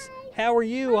 guys. How are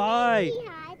you? Hi.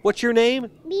 What's your name?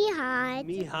 Mihai.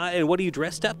 Mihai. And what are you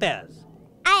dressed up as?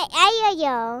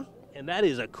 I And that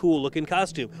is a cool-looking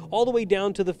costume. All the way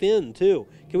down to the fin, too.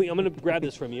 I'm going to grab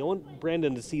this from you. I want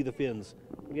Brandon to see the fins.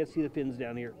 We got to see the fins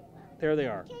down here. There they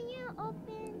are. Can you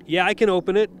open? Yeah, I can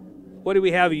open it. What do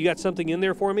we have? You got something in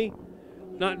there for me?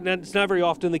 It's not very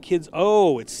often the kids...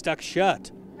 Oh, it's stuck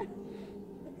shut.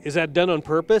 Is that done on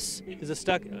purpose? Is it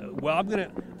stuck? Well,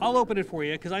 I'll open it for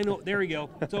you because I know. There we go.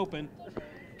 It's open.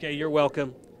 Okay, you're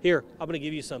welcome. Here, I'm going to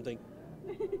give you something.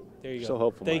 There you go. So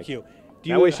hopeful, Thank Mike. you.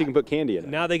 That way she can put candy in it.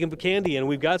 Now they can put candy in.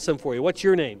 We've got some for you. What's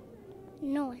your name?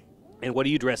 No. And what are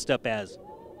you dressed up as?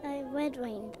 Red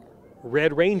Ranger.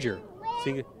 Red Ranger.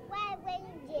 See,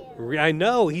 I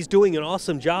know. He's doing an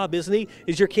awesome job, isn't he?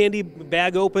 Is your candy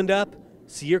bag opened up?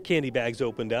 See, your candy bag's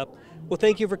opened up. Well,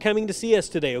 thank you for coming to see us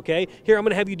today, okay? Here, I'm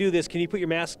going to have you do this. Can you put your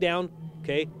mask down?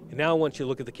 Okay? And now I want you to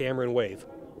look at the camera and wave.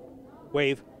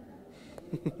 Wave.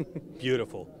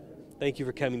 Beautiful. Thank you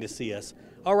for coming to see us.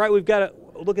 All right, we've got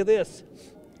look at this.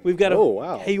 We've got Oh,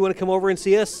 wow. Hey, you want to come over and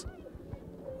see us?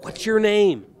 What's your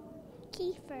name?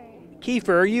 Kiefer.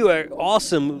 Kiefer, you are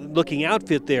awesome looking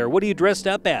outfit there. What are you dressed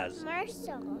up as?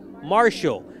 Marshall.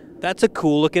 Marshall. That's a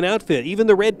cool looking outfit. Even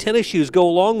the red tennis shoes go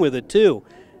along with it too.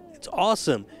 It's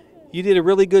awesome. You did a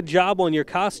really good job on your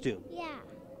costume. Yeah.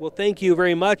 Well, thank you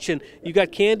very much. And you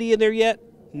got candy in there yet?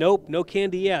 Nope, no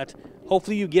candy yet.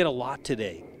 Hopefully you get a lot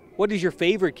today. What is your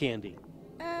favorite candy?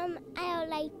 I don't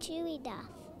like chewy stuff.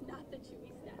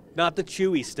 Not the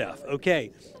chewy stuff.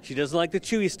 Okay. She doesn't like the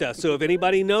chewy stuff. So if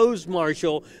anybody knows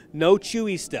Marshall, no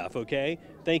chewy stuff, okay?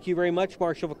 Thank you very much,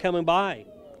 Marshall, for coming by.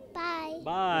 Bye.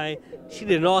 Bye. She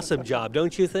did an awesome job,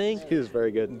 don't you think? He was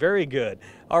very good. Very good.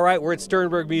 All right, we're at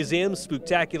Sternberg Museum,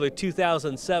 Spooktacular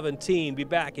 2017. Be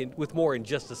back with more in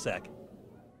just a sec.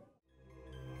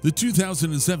 The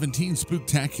 2017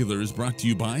 Spooktacular is brought to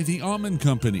you by the Almond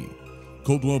Company,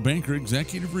 Coldwell Banker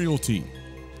Executive Realty,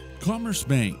 Commerce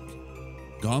Bank,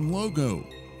 Gone Logo,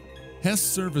 Hess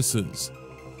Services,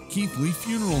 Keithley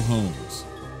Funeral Homes,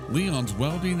 Leon's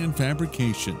Welding and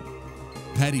Fabrication,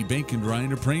 Patty Bake and Dry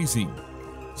and Appraising,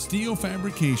 Steel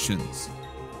Fabrications,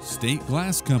 State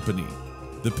Glass Company,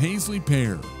 The Paisley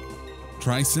Pair,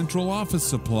 Tri-Central Office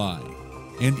Supply,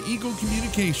 and Eagle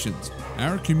Communications,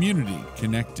 our community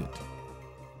connected.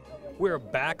 We're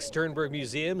back, Sternberg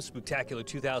Museum, Spooktacular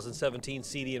 2017,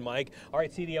 CD and Mike. All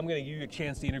right, CD, I'm going to give you a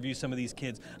chance to interview some of these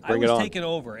kids. Bring it on. I was taken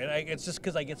over, and it's just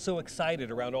because I get so excited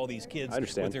around all these kids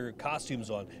with their costumes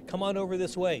on. Come on over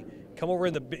this way. Come over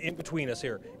in between us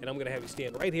here, and I'm going to have you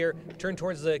stand right here, turn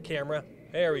towards the camera.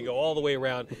 There we go, all the way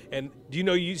around. And do you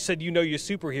know, you said you know your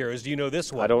superheroes. Do you know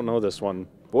this one? I don't know this one.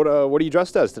 What are you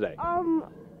dressed as today?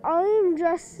 I am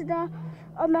dressed as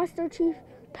a Master Chief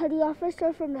Petty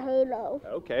Officer from Halo.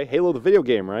 Okay, Halo the video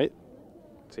game, right?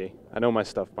 See, I know my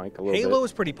stuff, Mike, a little bit. Halo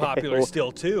is pretty popular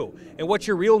still, too. And what's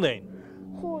your real name?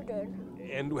 Holden.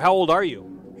 And how old are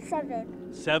you?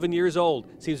 7. 7 years old.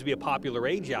 Seems to be a popular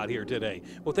age out here today.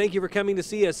 Well, thank you for coming to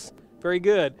see us. Very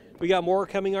good. We got more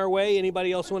coming our way.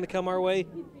 Anybody else want to come our way?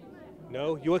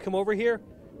 No? You want to come over here?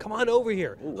 Come on over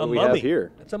here. Ooh, a what do mummy. we have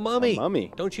here? That's a mummy. A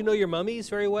mummy. Don't you know your mummies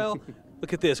very well?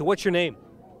 Look at this. What's your name?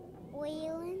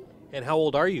 Waylon. And how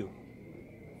old are you?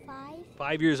 5.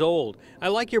 5 years old. I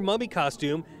like your mummy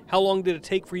costume. How long did it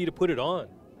take for you to put it on?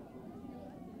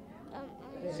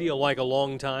 See, like a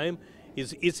long time?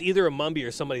 It's either a mummy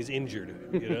or somebody's injured.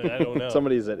 You know, I don't know.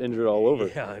 Somebody's injured all over.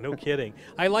 Yeah, no kidding.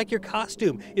 I like your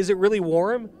costume. Is it really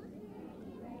warm?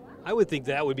 I would think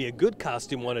that would be a good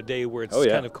costume on a day where it's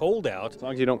kind of cold out. As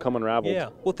long as you don't come unraveled. Yeah.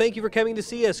 Well, thank you for coming to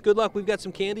see us. Good luck. We've got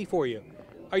some candy for you.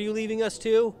 Are you leaving us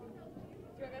too?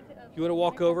 You want to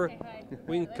walk over?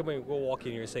 We can come in. We'll walk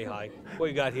in here and say hi. What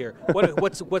you got here?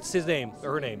 What's his name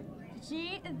or her name?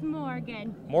 She is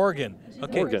Morgan. Morgan.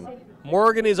 Okay. Morgan.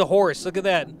 Morgan is a horse. Look at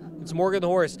that. It's Morgan the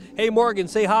horse. Hey, Morgan,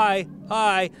 say hi.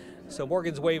 Hi. So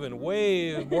Morgan's waving.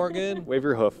 Wave, Morgan. Wave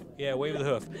your hoof. Yeah, wave the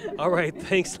hoof. All right,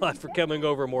 thanks a lot for coming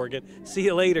over, Morgan. See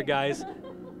you later, guys.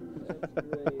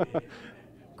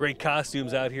 Great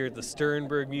costumes out here at the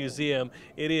Sternberg Museum.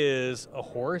 It is a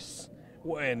horse,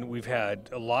 and we've had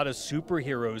a lot of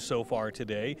superheroes so far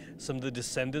today. Some of the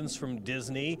descendants from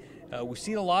Disney. We've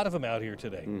seen a lot of them out here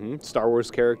today. Star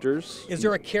Wars characters. Is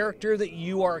there a character that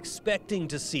you are expecting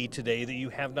to see today that you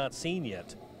have not seen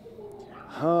yet?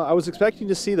 I was expecting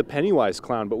to see the Pennywise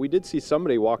clown, but we did see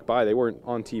somebody walk by. They weren't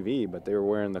on TV, but they were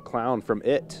wearing the clown from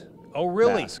It. Oh,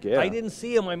 really? Mask, yeah. I didn't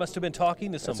see him. I must have been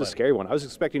talking to somebody. That's a scary one. I was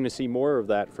expecting to see more of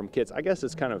that from kids. I guess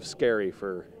it's kind of scary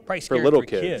for Probably little for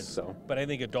kids. So. But I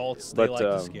think adults, they like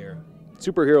to scare.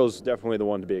 Superheroes definitely the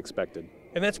one to be expected.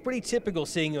 And that's pretty typical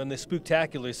seeing on the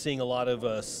Spooktacular, seeing a lot of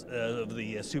the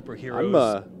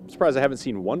superheroes. I'm surprised I haven't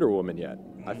seen Wonder Woman yet.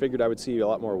 I figured I would see a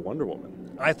lot more Wonder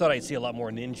Woman. I thought I'd see a lot more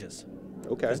ninjas.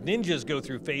 Okay. Because ninjas go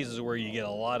through phases where you get a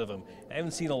lot of them. I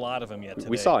haven't seen a lot of them yet today.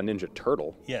 We saw a Ninja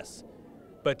Turtle. Yes.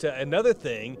 But another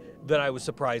thing that I was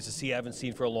surprised to see, I haven't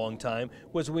seen for a long time,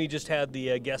 was when we just had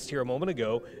the guest here a moment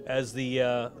ago as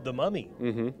the mummy.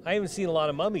 I haven't seen a lot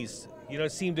of mummies. You know,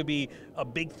 it seemed to be a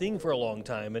big thing for a long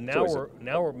time, and now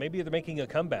we're maybe they're making a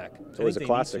comeback. It's always a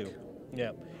classic.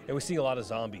 Yeah, and we see a lot of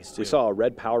zombies too. We saw a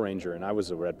Red Power Ranger, and I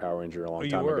was a Red Power Ranger a long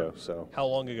time ago. So how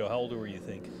long ago? How old were you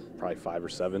think? Probably 5 or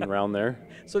 7 around there.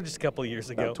 So just a couple of years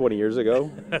ago. About 20 years ago.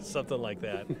 Something like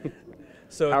that.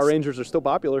 So Power Rangers are still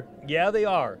popular. Yeah, they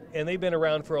are, and they've been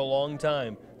around for a long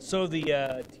time. So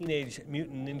the Teenage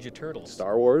Mutant Ninja Turtles.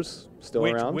 Star Wars still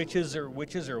around. Witches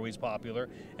are always popular,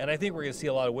 and I think we're going to see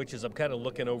a lot of witches. I'm kind of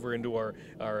looking over into our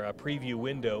preview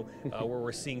window where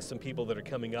we're seeing some people that are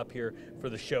coming up here for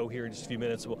the show here in just a few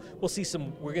minutes. We'll see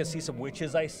some. We're going to see some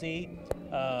witches. I see.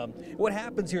 What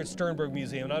happens here at Sternberg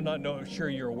Museum, and I'm not sure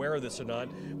you're aware of this or not.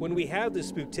 When we have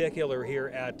this Spooktacular here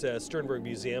at Sternberg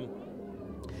Museum,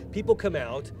 people come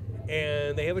out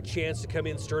and they have a chance to come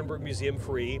in Sternberg Museum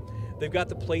free. They've got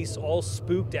the place all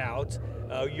spooked out.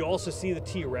 You also see the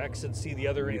T-Rex and see the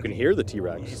other. You can hear the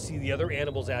T-Rex. You see the other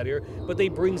animals out here, but they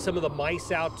bring some of the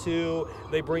mice out too.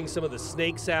 They bring some of the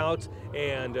snakes out,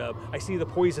 and I see the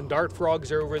poison dart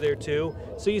frogs are over there too.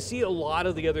 So you see a lot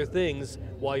of the other things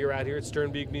while you're out here at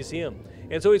Sternberg Museum.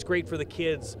 And it's always great for the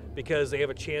kids because they have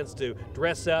a chance to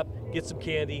dress up, get some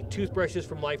candy, toothbrushes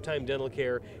from Lifetime Dental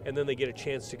Care, and then they get a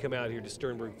chance to come out here to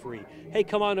Sternberg free. Hey,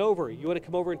 come on over. You want to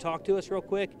come over and talk to us real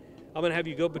quick? I'm going to have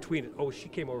you go between it. Oh, she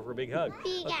came over for a big hug.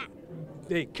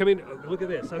 Hey, come in. Look at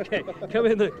this. Okay, come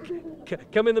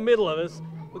in the middle of us.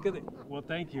 Look at it. Well,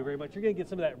 thank you very much. You're going to get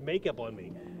some of that makeup on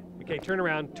me. Okay, turn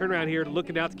around here,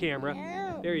 looking out the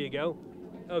camera. There you go.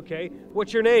 Okay,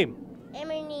 what's your name?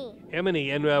 Emily.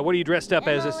 Emily, and what are you dressed up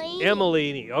as?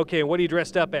 Emily. Okay, what are you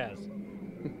dressed up as?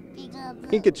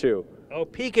 Pikachu. Oh,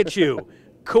 Pikachu.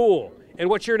 Cool. And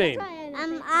what's your name?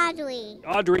 I'm Audrey.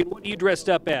 Audrey, what are you dressed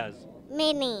up as?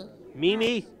 Minnie.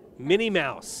 Mimi? Minnie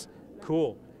Mouse.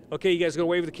 Cool. Okay, you guys gonna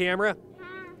wave the camera?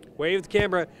 Wave the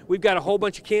camera. We've got a whole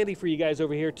bunch of candy for you guys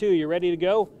over here too. You ready to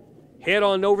go? Head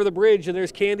on over the bridge and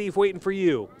there's candy waiting for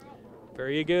you.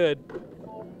 Very good.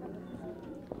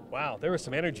 Wow, there was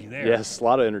some energy there. Yes, a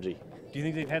lot of energy. Do you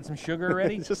think they've had some sugar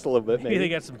already? Just a little bit, maybe. Maybe they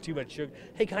got some too much sugar.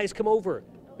 Hey guys, come over.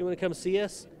 You want to come see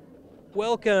us?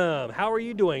 Welcome. How are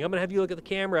you doing? I'm going to have you look at the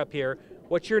camera up here.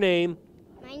 What's your name?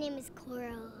 My name is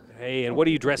Coral. Hey, and what are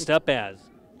you dressed up as?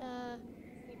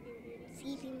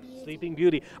 Sleeping Beauty. Sleeping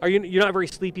Beauty. You're not very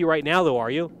sleepy right now though, are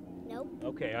you? Nope.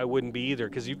 Okay, I wouldn't be either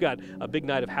because you've got a big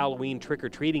night of Halloween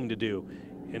trick-or-treating to do.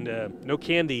 And no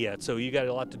candy yet, so you got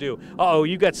a lot to do. Uh-oh,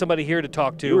 you got somebody here to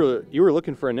talk to. You were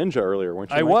looking for a ninja earlier,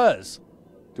 weren't you? I was.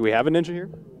 Do we have a ninja here?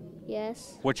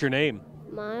 Yes. What's your name?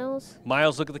 Miles.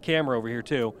 Miles, look at the camera over here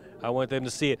too. I want them to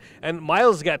see it. And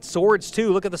Miles got swords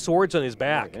too. Look at the swords on his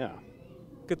back. Oh, yeah.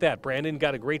 Look at that. Brandon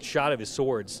got a great shot of his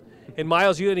swords. And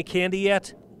Miles, you have any candy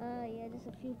yet? Yeah, just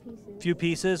a few pieces. Few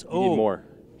pieces? You need more.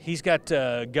 He's got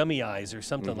gummy eyes or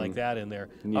something like that in there.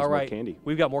 He needs All right. more candy.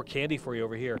 We've got more candy for you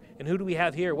over here. And who do we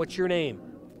have here? What's your name?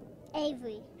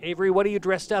 Avery. Avery, what are you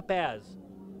dressed up as?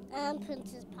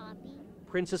 Princess Poppy.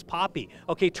 Princess Poppy.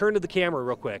 Okay, turn to the camera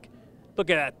real quick. Look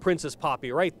at that Princess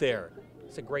Poppy right there.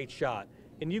 It's a great shot.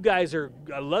 And you guys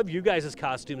I love you guys'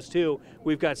 costumes too.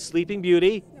 We've got Sleeping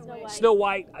Beauty, Snow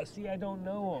White. I don't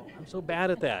know. I'm so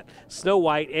bad at that. Snow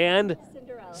White and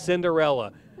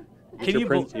Cinderella. Can you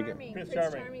Prince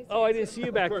Charming. Oh, I didn't see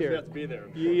you back there. You have to be there.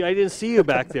 I didn't see you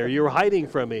back there. You were hiding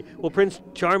from me. Well, Prince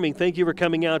Charming, thank you for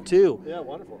coming out too. Yeah,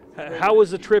 wonderful. How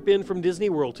was the trip in from Disney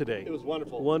World today? It was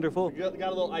wonderful. Wonderful. We got a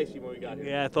little icy when we got here.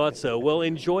 Yeah, I thought so. Well,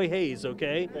 enjoy Hayes,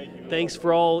 okay? Thank you. Thanks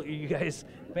for all you guys.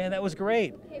 Man, that was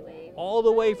great. All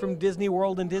the way from Disney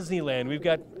World and Disneyland. We've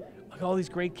got all these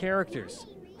great characters.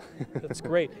 That's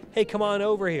great. Hey, come on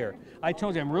over here. I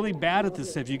told you I'm really bad at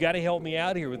this stuff. You got to help me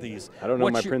out here with these. I don't know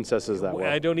my princesses that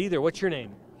well. I don't either. What's your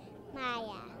name?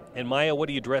 Maya. And Maya, what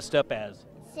are you dressed up as?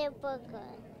 Super good.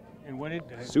 And what did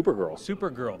Supergirl.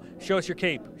 Supergirl. Show us your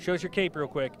cape. Show us your cape real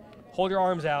quick. Hold your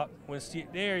arms out.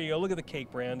 There you go. Look at the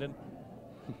cape, Brandon.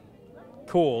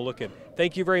 Cool looking.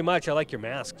 Thank you very much. I like your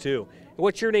mask too.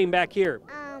 What's your name back here?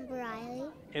 Riley.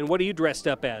 And what are you dressed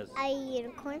up as? A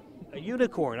unicorn. A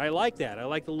unicorn. I like that. I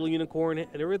like the little unicorn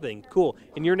and everything. Cool.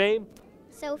 And your name?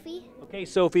 Sophie. Okay,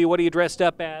 Sophie, what are you dressed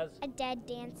up as? A dead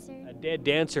dancer. A dead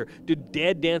dancer. Do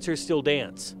dead dancers still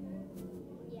dance?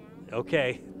 Yeah.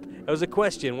 Okay. That was a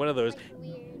question, one of those.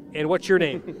 Weird. And what's your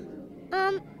name?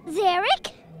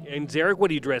 Zarek. And Zarek,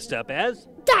 what are you dressed up as?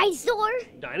 Dinosaur.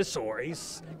 Dinosaur.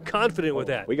 He's confident with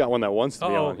that. We got one that wants to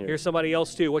be on here. Here's somebody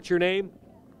else too. What's your name?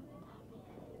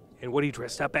 And what are you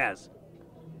dressed up as?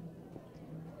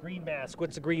 Green mask.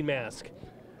 What's the green mask?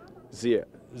 Zia.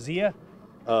 Zia?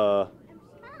 A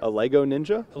Lego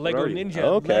ninja? A Lego ninja.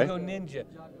 Oh, okay. Lego ninja.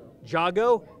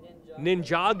 Jago?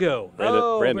 Ninjago.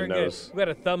 Brandon very knows. good. We got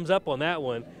a thumbs up on that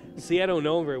one. See, I don't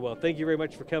know him very well. Thank you very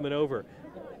much for coming over.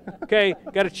 Okay,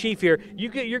 got a chief here.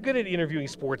 You're good at interviewing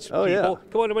sports people. Yeah.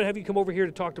 Come on, I'm gonna have you come over here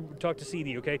to talk to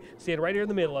CD. Okay, stand right here in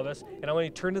the middle of us, and I want you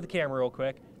to turn to the camera real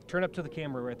quick. Turn up to the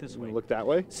camera right this way. Look that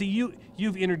way. See,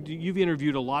 you've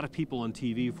interviewed a lot of people on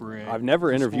TV for. I've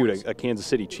never interviewed sports. a Kansas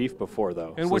City Chief before,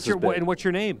 though. And so what's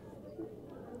your name?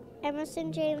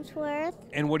 Emerson James Worth.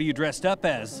 And what are you dressed up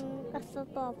as? A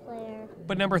football player.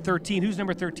 But number 13. Who's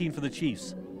number 13 for the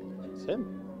Chiefs? It's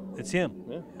him. It's him.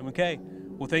 Yeah. Okay.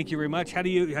 Well, thank you very much. How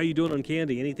you doing on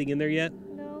candy? Anything in there yet?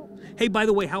 No. Hey, by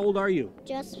the way, how old are you?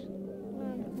 Just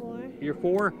 4. You're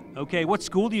 4. Okay. What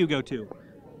school do you go to?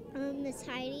 Miss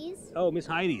Heidi's. Oh, Miss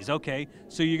Heidi's. Okay.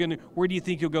 So where do you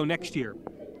think you'll go next year?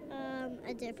 A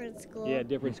A different school. Yeah,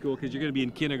 different school because you're going to be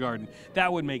in kindergarten.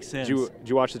 That would make sense. Did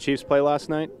you watch the Chiefs play last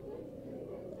night?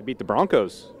 They beat the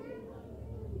Broncos.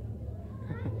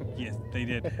 Yes, they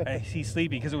did. He's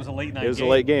sleepy because it was a late night game. It was a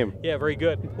late game. Yeah, very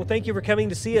good. Well, thank you for coming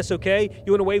to see us, okay?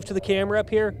 You want to wave to the camera up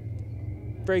here?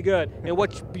 Very good. And you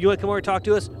want to come over and talk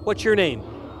to us? What's your name?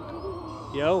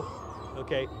 Yo?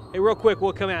 Okay. Hey, real quick,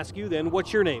 we'll come ask you then.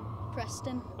 What's your name?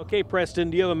 Preston. Okay, Preston,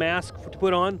 do you have a mask to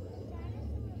put on?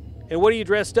 And what are you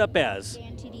dressed up as?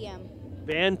 Van TDM.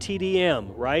 Van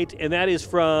TDM, right? And that is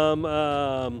from,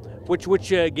 which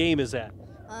game is that?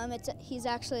 He's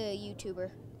actually a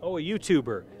YouTuber. Oh, a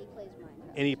YouTuber.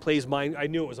 And he plays Minecraft. And he plays I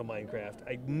knew it was a Minecraft.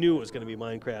 I knew it was going to be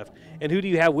Minecraft. And who do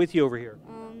you have with you over here?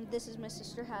 This is my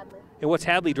sister Hadley. And what's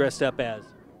Hadley dressed up as?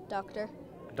 Doctor.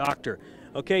 Doctor.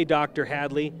 Okay, Dr.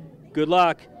 Hadley, good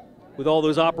luck with all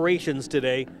those operations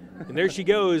today. And there she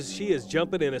goes. She is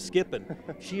jumping and a skipping.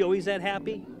 She always that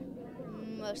happy?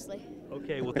 Mostly.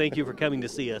 Okay, well, thank you for coming to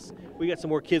see us. We got some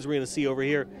more kids we're going to see over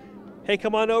here. Hey,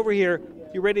 come on over here.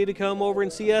 You ready to come over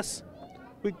and see us?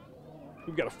 We've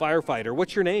got a firefighter.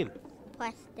 What's your name?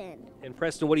 Preston. And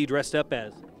Preston, what are you dressed up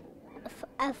as?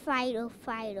 A Fido.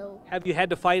 Have you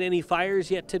had to fight any fires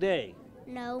yet today?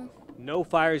 No. No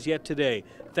fires yet today.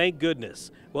 Thank goodness.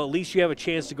 Well, at least you have a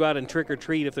chance to go out and trick or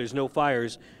treat if there's no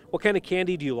fires. What kind of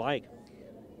candy do you like?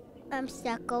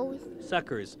 Suckles.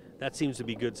 Suckers. That seems to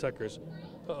be good suckers.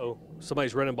 Uh-oh.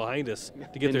 Somebody's running behind us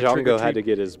to get their trick or treat. Ninjago had to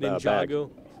get his bag.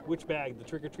 Ninjago. Which bag? The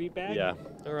trick or treat bag? Yeah.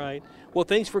 All right. Well,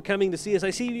 thanks for coming to see us.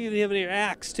 I see you even have your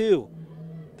axe too.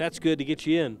 That's good to get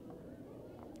you in.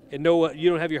 And no, you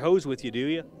don't have your hose with you, do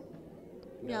you?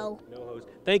 No. No hose.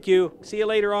 Thank you. See you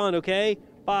later on, okay?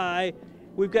 Bye.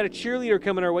 We've got a cheerleader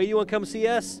coming our way. You want to come see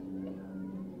us?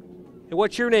 And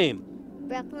what's your name?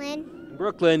 Brooklyn.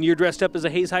 Brooklyn, you're dressed up as a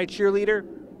Hayes High cheerleader?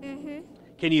 Mm-hmm.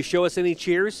 Can you show us any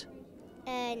cheers?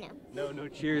 No. No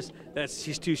cheers.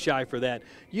 She's too shy for that.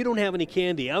 You don't have any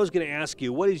candy. I was going to ask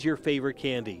you, what is your favorite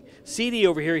candy? CD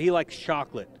over here, he likes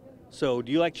chocolate. So,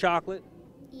 do you like chocolate?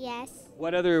 Yes.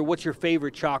 What's your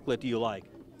favorite chocolate do you like?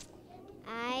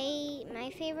 My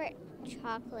favorite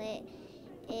chocolate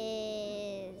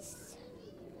is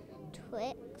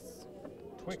Twix.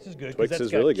 Twix is good. Twix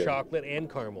is really good. Chocolate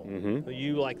and caramel. Mm-hmm.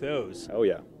 You like those? Oh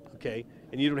yeah. Okay.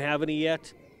 And you don't have any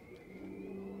yet?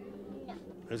 No.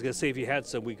 I was going to say if you had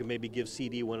some, we could maybe give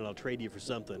CD one and I'll trade you for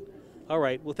something. All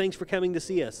right. Well, thanks for coming to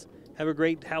see us. Have a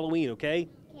great Halloween, okay?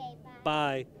 Okay,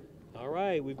 Bye. All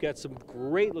right. We've got some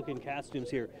great looking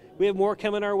costumes here. We have more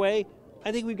coming our way.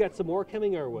 I think we've got some more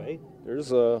coming our way.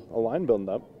 There's a line building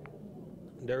up.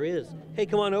 There is. Hey,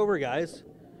 come on over, guys.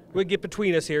 We'll get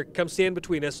between us here. Come stand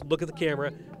between us. Look at the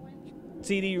camera.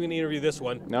 CD, you're going to interview this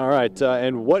one. All right.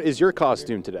 And what is your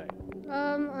costume today?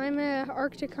 I'm an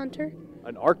Arctic hunter.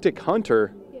 An Arctic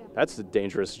hunter? Yeah. That's a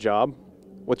dangerous job.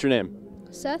 What's your name?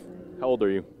 Seth, How old are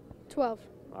you? 12.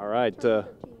 All right. 13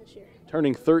 this year.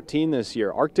 Turning 13 this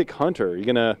year. Arctic hunter. You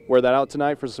going to wear that out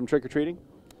tonight for some trick-or-treating?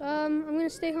 I'm going to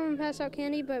stay home and pass out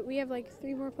candy, but we have like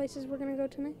 3 more places we're going to go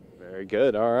tonight. Very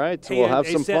good. All right. So Hey, we'll have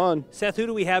hey, some Seth, fun. Seth, who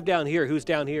do we have down here? Who's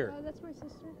down here? That's my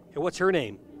sister, And what's her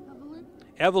name? Evelyn.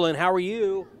 Evelyn, how are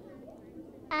you?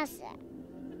 Elsa.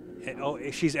 Oh,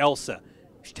 she's Elsa.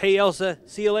 Hey, Elsa,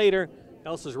 see you later.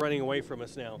 Elsa's running away from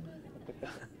us now.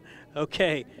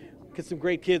 Okay, got some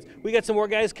great kids. We got some more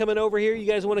guys coming over here. You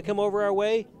guys want to come over our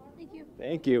way? Thank you.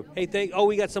 Thank you. Hey,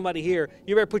 we got somebody here.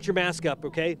 You better put your mask up,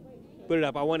 okay? Put it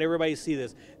up. I want everybody to see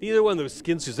this. These are one of those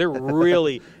skin suits. They're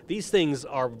really, these things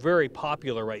are very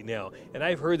popular right now. And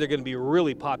I've heard they're going to be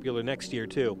really popular next year,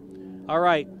 too. All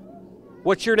right.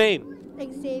 What's your name?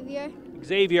 Xavier.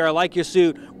 Xavier, I like your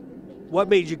suit. What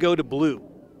made you go to blue?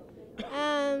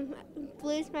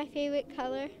 Blue's my favorite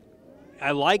color. I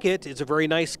like it. It's a very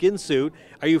nice skin suit.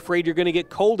 Are you afraid you're going to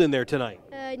get cold in there tonight?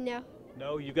 No.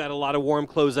 No, you've got a lot of warm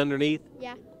clothes underneath?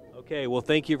 Yeah. Okay, well,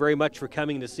 thank you very much for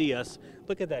coming to see us.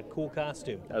 Look at that cool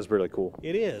costume. That was really cool.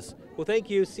 It is. Well, thank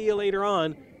you. See you later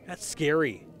on. That's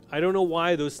scary. I don't know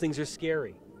why those things are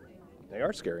scary. They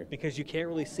are scary. Because you can't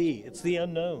really see. It's the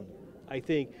unknown, I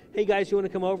think. Hey, guys, you want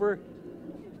to come over?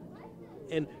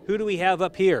 And who do we have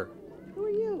up here? Who are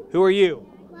you? Who are you?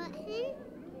 What?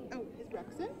 Oh, is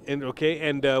Rexon? And okay,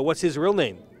 and what's his real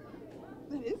name?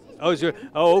 That is.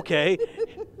 Oh, okay.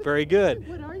 Very good.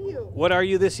 What are you? What are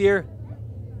you this year?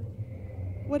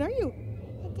 What are you?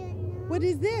 I don't know. What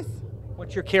is this?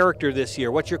 What's your character this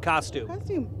year? What's your costume?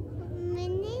 Costume.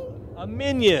 Minion? A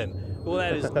minion. Well,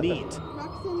 that is neat.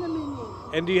 Rexon the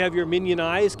Minion. And do you have your minion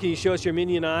eyes? Can you show us your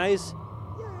minion eyes?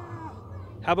 Yeah.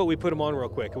 How about we put them on real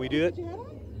quick? Can we do it? Put your hat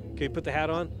on? Can you put the hat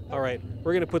on? All right.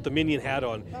 We're going to put the minion hat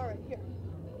on. All right, here.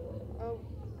 Oh,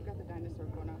 I got the dinosaur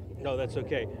going on. No, that's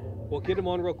okay. Well, get him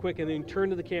on real quick and then turn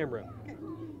to the camera.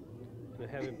 And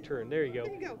have him turn. There you go.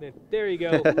 There you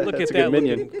go. Look at that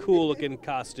looking, cool looking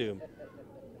costume.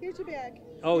 Here's your bag.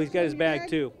 Oh, he's got his bag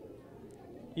too.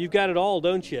 You've got it all,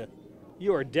 don't you?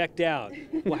 You are decked out.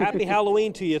 Well, happy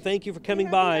Halloween to you. Thank you for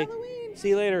coming by. Halloween. See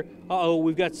you later. Uh-oh,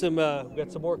 we've got some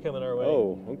more coming our way.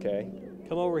 Oh, okay.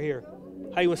 Come over here.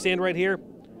 How you want to stand right here?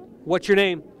 What's your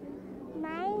name?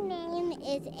 My name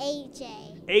is AJ.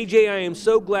 AJ, I am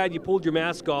so glad you pulled your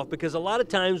mask off because a lot of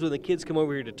times when the kids come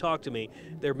over here to talk to me,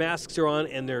 their masks are on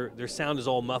and their sound is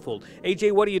all muffled.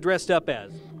 AJ, what are you dressed up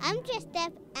as? I'm dressed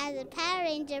up as a Power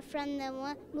Ranger from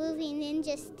the movie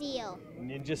Ninja Steel.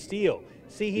 Ninja Steel.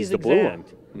 See, he's the blue one.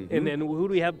 exact. And then who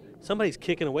do we have? Somebody's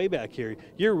kicking away back here.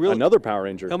 You're really Another Power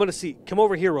Ranger. I'm gonna see. Come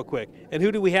over here real quick. And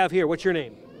who do we have here? What's your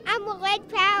name? I'm a red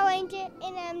Power Ranger,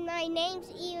 and my name's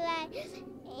Eli,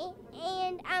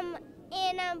 and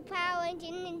I'm Power Ranger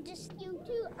Ninja Steel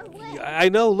too. I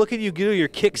know. Look at you do your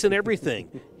kicks and everything.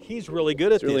 He's really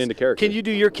good at He's really this. into character. Can you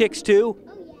do your kicks too?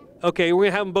 Oh yeah. Okay, we're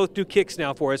gonna have them both do kicks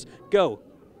now for us. Go.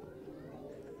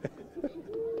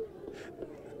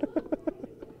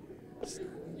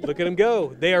 Look at them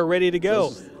go. They are ready to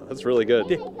go. That's really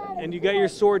good. And you got your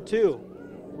sword too,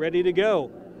 ready to go.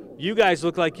 You guys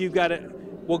look like you've got it.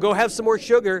 Well, go have some more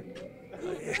sugar.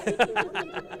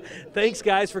 Thanks,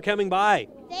 guys, for coming by.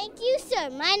 Thank you, sir.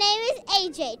 My name is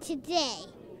AJ today.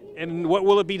 And what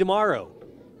will it be tomorrow?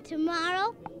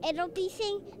 Tomorrow, it'll be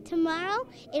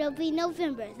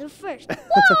November the 1st.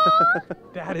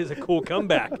 That is a cool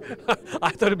comeback. I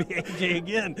thought it'd be AJ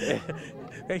again.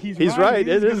 He's right.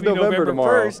 It is November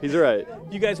tomorrow. 1st. He's right.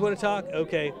 You guys want to talk?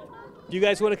 Okay. You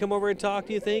guys want to come over and talk,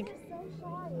 do you think?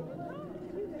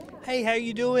 Hey, how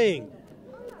you doing?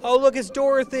 Oh, look, it's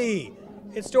Dorothy.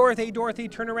 It's Dorothy. Dorothy,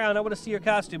 turn around. I want to see your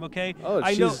costume, okay? Oh,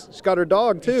 she's got her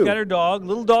dog, too. She's got her dog,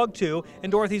 little dog, too.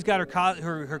 And Dorothy's got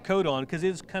her coat on because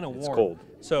it's kind of warm. It's cold.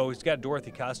 So she's got a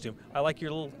Dorothy costume. I like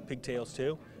your little pigtails,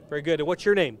 too. Very good. And what's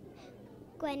your name?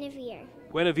 Guinevere.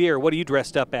 Guinevere. What are you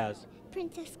dressed up as?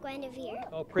 Princess Guinevere.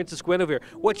 Oh, Princess Guinevere.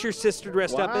 What's your sister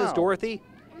dressed up as, Dorothy?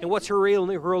 And what's her real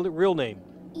name?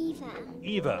 Eva.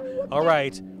 Eva. All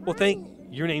right. Well,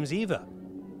 your name's Eva.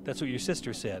 That's what your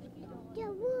sister said.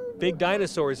 Big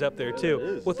dinosaurs up there,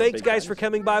 too. Well, thanks, guys, for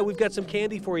coming by. We've got some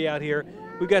candy for you out here.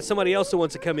 We've got somebody else that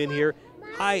wants to come in here.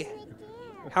 Hi.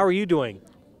 How are you doing?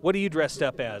 What are you dressed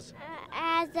up as?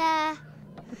 As a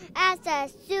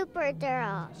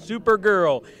Supergirl.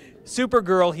 Supergirl.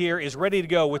 Supergirl here is ready to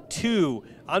go with two,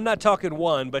 I'm not talking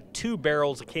one, but 2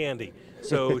 barrels of candy.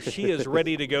 So she is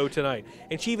ready to go tonight.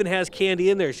 And she even has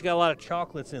candy in there. She's got a lot of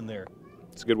chocolates in there.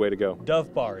 It's a good way to go.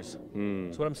 Dove bars.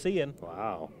 That's what I'm seeing.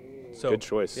 Wow. So, good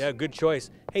choice. Yeah, good choice.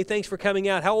 Hey, thanks for coming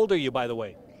out. How old are you, by the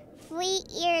way? 3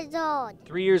 years old.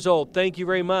 3 years old. Thank you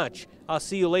very much. I'll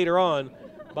see you later on.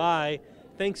 Bye.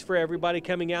 Thanks for everybody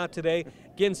coming out today.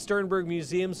 Again, Sternberg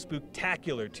Museum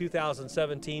Spooktacular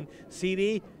 2017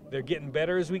 CD. They're getting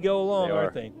better as we go along,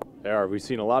 aren't they? They are. We've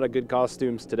seen a lot of good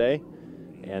costumes today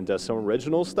and some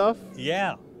original stuff.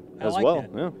 Yeah. As like well.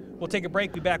 That. Yeah. We'll take a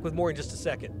break. Be back with more in just a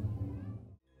second.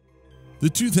 The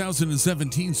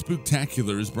 2017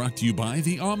 Spooktacular is brought to you by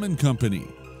the Almond Company,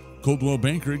 Coldwell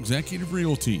Banker Executive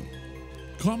Realty,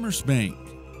 Commerce Bank,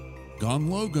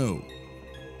 Gone Logo,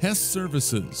 Hess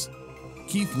Services,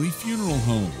 Keithley Funeral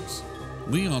Homes,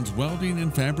 Leon's Welding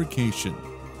and Fabrication,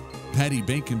 Patty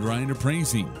Bacon Dry and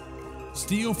Appraising,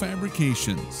 Steel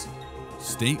Fabrications,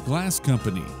 State Glass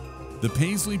Company, The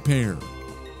Paisley Pair,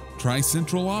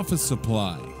 Tri-Central Office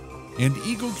Supply, and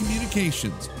Eagle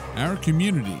Communications, our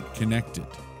community connected.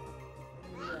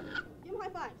 Give them high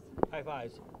fives. High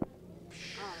fives.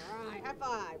 All right, high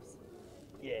fives.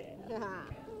 Yeah.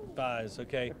 Fives,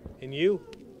 okay. And you?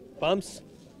 Bumps?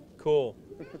 Cool.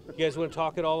 You guys want to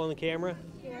talk it all on the camera?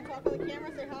 You want to talk on the camera?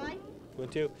 Say hi.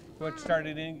 Want to? You want to start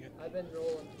it in? I've been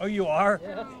rolling. Oh, you are?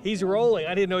 Yeah. He's rolling.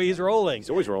 I didn't know he's rolling. He's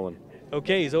always rolling.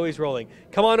 Okay, he's always rolling.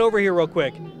 Come on over here real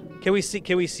quick. Can we see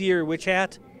your witch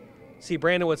hat? See,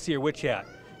 Brandon wants to see your witch hat.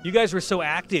 You guys were so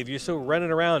active. You're so running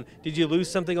around. Did you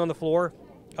lose something on the floor?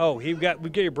 Oh, we've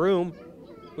got your broom.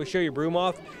 We'll show your broom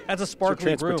off. That's a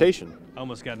sparkly broom. Transportation. I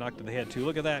almost got knocked in the head, too.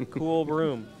 Look at that cool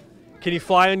broom. Can you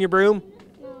fly on your broom?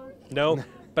 No?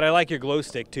 But I like your glow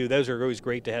stick, too. Those are always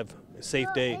great to have a safe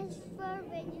day.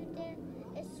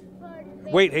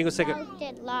 Wait, hang on a second.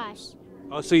 Get lost.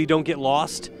 Oh, so you don't get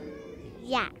lost?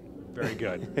 Yeah. Very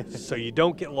good. So you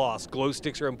don't get lost. Glow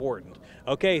sticks are important.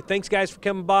 Okay, thanks, guys, for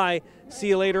coming by. See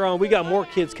you later on. We got more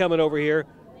kids coming over here.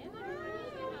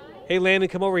 Hey, Landon,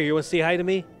 come over here. You want to say hi to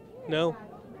me? No?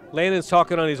 Landon's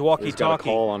talking on his walkie-talkie. He's got a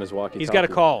call on his walkie-talkie. He's got a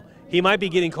call. He might be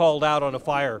getting called out on a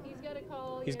fire. He's got a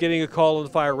call He's getting a call on the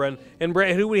fire run. And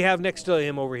who do we have next to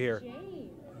him over here?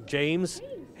 James.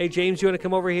 Hey, James, you want to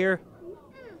come over here?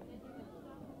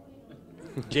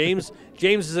 James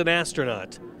is an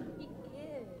astronaut.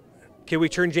 Can we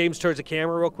turn James towards the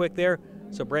camera real quick there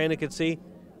so Brandon can see?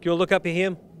 Can you look up at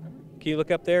him? Can you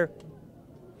look up there?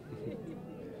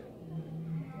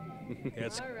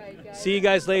 Yes. See you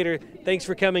guys later. Thanks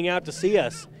for coming out to see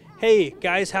us. Hey,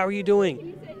 guys, how are you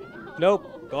doing?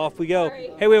 Nope. Off we go.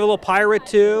 Hey, we have a little pirate,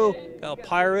 too. Got a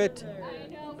pirate.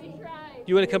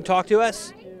 You want to come talk to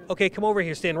us? Okay, come over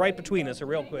here. Stand right between us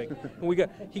real quick. You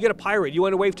got a pirate. You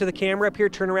want to wave to the camera up here?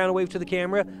 Turn around and wave to the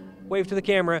camera. Wave to the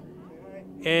camera.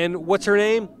 And what's her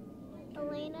name?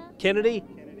 Elena. Kennedy?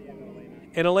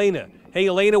 And Elena. Hey,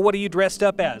 Elena, what are you dressed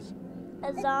up as?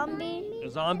 A zombie. A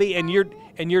zombie? And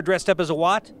you're dressed up as a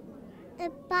what? A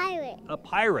pirate. A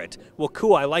pirate. Well,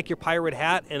 cool. I like your pirate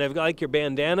hat, and I like your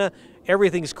bandana.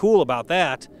 Everything's cool about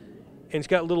that. And it's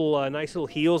got little nice little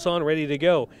heels on, ready to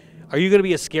go. Are you going to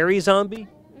be a scary zombie?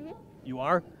 Mm-hmm. You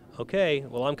are? Okay.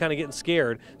 Well, I'm kind of getting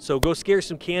scared. So go scare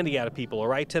some candy out of people, all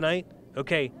right, tonight?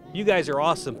 Okay. You guys are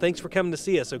awesome. Thanks for coming to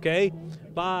see us, okay?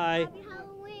 Bye. Happy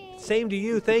Halloween. Same to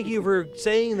you. Thank you for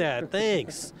saying that.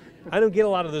 Thanks. I don't get a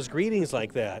lot of those greetings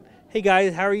like that. Hey,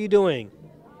 guys, how are you doing?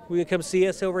 Will you come see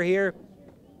us over here?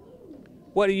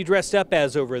 What are you dressed up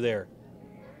as over there?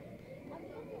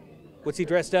 What's he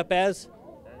dressed up as?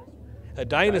 A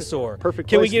dinosaur. Perfect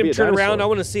Can we place get to him be a turn around? dinosaur.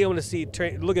 I want to see.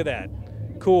 Look at that.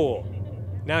 Cool.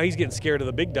 Now he's getting scared of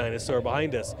the big dinosaur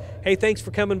behind us. Hey, thanks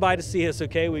for coming by to see us,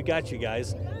 okay? We got you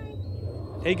guys.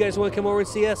 Hey, you guys want to come over and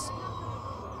see us?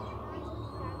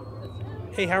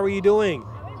 Hey, how are you doing?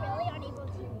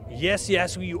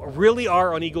 Yes, we really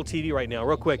are on Eagle TV right now.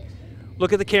 Real quick.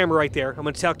 Look at the camera right there. I'm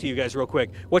going to talk to you guys real quick.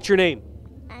 What's your name?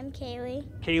 I'm Kaylee.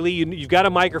 Kaylee, you've got a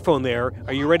microphone there.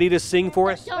 Are you ready to sing for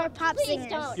us? We're pop singers.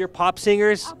 don't. You're pop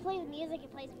singers? I'll play the music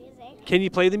and play the music. Can you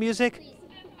play the music?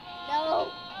 No.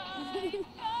 Friends and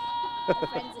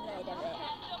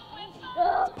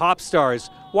I of it. Pop stars.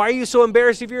 Why are you so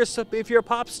embarrassed if you're a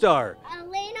pop star?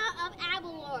 Elena of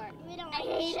Avalor. We don't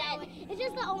hate it. It's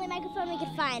just the only microphone we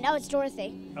could find. Oh, it's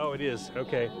Dorothy. Oh, it is.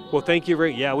 Okay. Well, thank you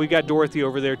very. Yeah, we got Dorothy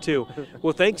over there too.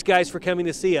 Well, thanks guys for coming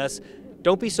to see us.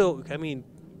 Don't be so.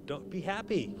 Don't be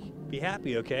happy. Be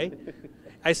happy, okay?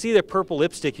 I see the purple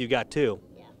lipstick you got too.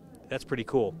 Yeah. That's pretty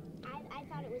cool. I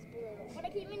thought it was blue. When I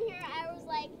came in here, I was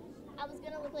like, I was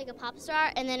gonna look like a pop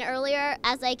star, and then earlier,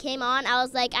 as I came on, I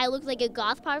was like, I looked like a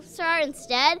goth pop star.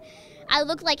 Instead, I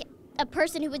looked like a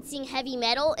person who would sing heavy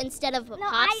metal instead of a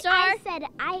pop star. I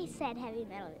said heavy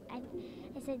metal. I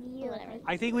said you. Whatever.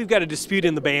 I think we've got a dispute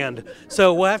in the band,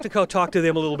 so we'll have to go talk to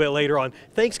them a little bit later on.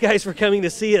 Thanks, guys, for coming to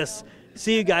see us.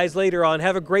 See you guys later on.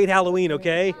 Have a great Halloween,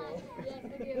 okay?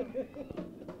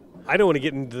 I don't want to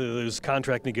get into those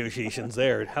contract negotiations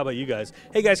there. How about you guys?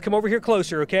 Hey, guys, come over here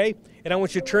closer, okay? And I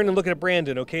want you to turn and look at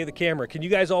Brandon, okay, the camera. Can you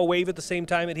guys all wave at the same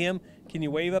time at him? Can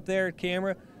you wave up there at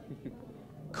camera?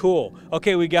 Cool.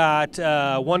 Okay, we got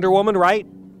Wonder Woman, right?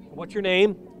 What's your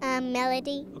name?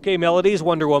 Melody. Okay, Melody's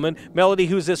Wonder Woman. Melody,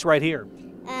 who's this right here?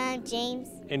 James.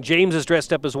 And James is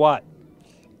dressed up as what?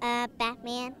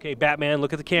 Batman. Okay, Batman,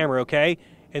 look at the camera, okay?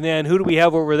 And then who do we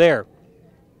have over there?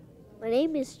 My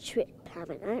name is Trip. I'm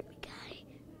an army guy.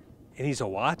 And he's a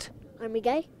what? Army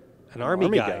guy? An army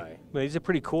Army guy. guy. Well, he's a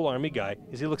pretty cool army guy.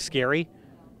 Does he look scary?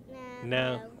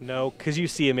 No, because you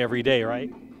see him every day,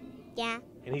 right? Yeah.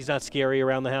 And he's not scary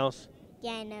around the house?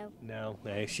 Yeah, I know. No,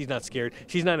 she's not scared.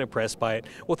 She's not impressed by it.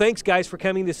 Well, thanks, guys, for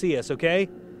coming to see us, okay?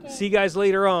 See you guys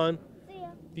later on. See ya.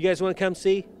 You guys want to come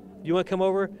see? You want to come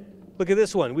over? Look at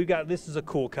this one. This is a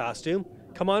cool costume.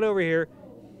 Come on over here.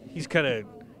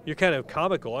 You're kind of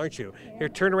comical, aren't you? Here,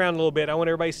 turn around a little bit. I want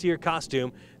everybody to see your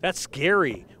costume. That's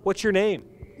scary. What's your name?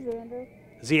 Xander.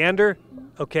 Xander?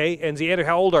 Okay, and Xander,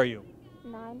 how old are you?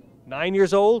 9. 9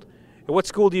 years old? And what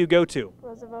school do you go to?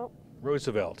 Roosevelt.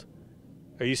 Roosevelt.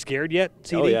 Are you scared yet,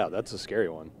 CD? Oh, yeah, that's a scary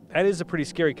one. That is a pretty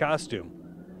scary costume.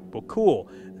 Well, cool.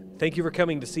 Thank you for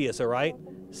coming to see us, all right?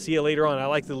 See you later on. I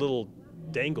like the little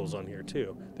dangles on here,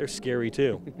 too. They're scary,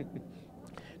 too.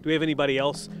 Do we have anybody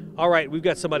else? All right, we've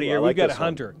got somebody here. I like We've got a this one.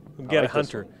 hunter. We've got a like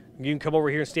this hunter. You can come over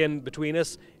here and stand between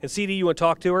us. And CD, you want to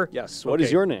talk to her? Yes. What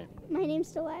is your name? My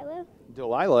name's Delilah.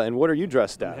 Delilah, and what are you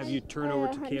dressed as? Have you turn over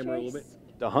to camera a little bit?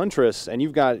 The huntress, and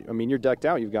you've got, you're decked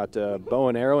out. You've got a bow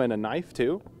and arrow and a knife,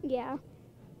 too. Yeah.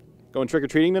 Going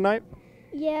trick-or-treating tonight?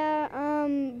 Yeah,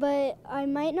 but I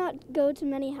might not go to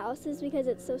many houses because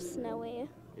it's so snowy.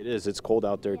 It is. It's cold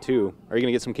out there, too. Are you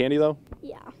going to get some candy, though?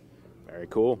 Yeah. Very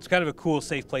cool. It's kind of a cool,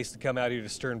 safe place to come out here to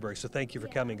Sternberg, so thank you for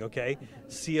coming, okay?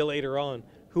 See you later on.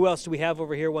 Who else do we have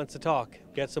over here wants to talk?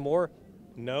 Got some more?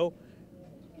 No?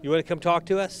 You want to come talk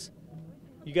to us?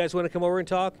 You guys want to come over and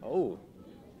talk? Oh,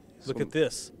 Look at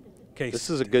this. Okay, this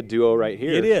is a good duo right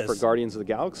here. It is. For Guardians of the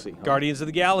Galaxy. Huh? Guardians of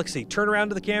the Galaxy. Turn around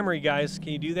to the camera, you guys.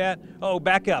 Can you do that? Oh,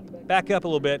 back up. Back up a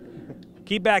little bit.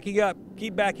 Keep backing up.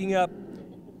 Keep backing up.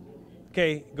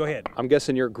 Okay, go ahead. I'm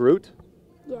guessing you're Groot?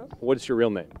 Yes. What's your real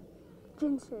name?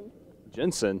 Jensen.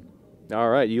 Jensen. All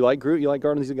right. You like Groot? You like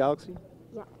Guardians of the Galaxy?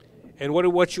 Yeah. And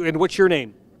what's your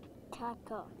name?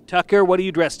 Taco. Tucker. What are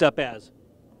you dressed up as?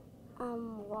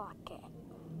 Rocket.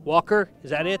 Walker?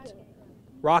 Is that it?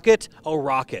 Rocket? Oh,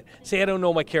 Rocket. See, I don't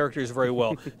know my characters very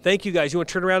well. Thank you, guys. You want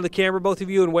to turn around to the camera, both of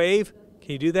you, and wave?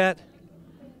 Can you do that?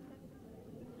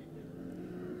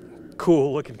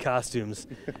 Cool looking costumes.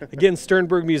 Again,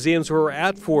 Sternberg Museum's where we're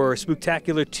at for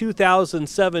Spooktacular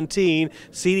 2017.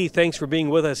 CD, thanks for being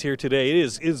with us here today. It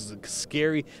is a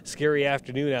scary, scary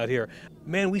afternoon out here.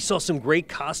 Man, we saw some great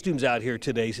costumes out here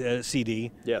today,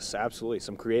 CD. Yes, absolutely.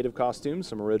 Some creative costumes,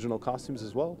 some original costumes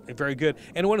as well. Very good.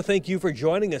 And I want to thank you for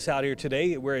joining us out here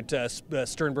today. We're at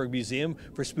Sternberg Museum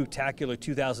for Spooktacular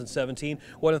 2017.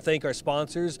 I want to thank our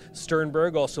sponsors,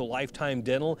 Sternberg, also Lifetime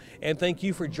Dental, and thank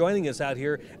you for joining us out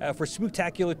here for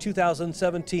Spooktacular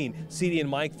 2017. CD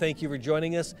and Mike, thank you for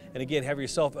joining us. And again, have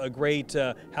yourself a great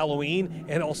Halloween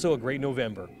and also a great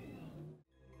November.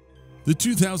 The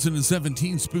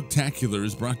 2017 Spooktacular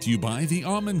is brought to you by the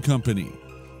Almond Company,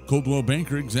 Coldwell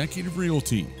Banker Executive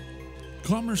Realty,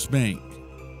 Commerce Bank,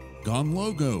 Gone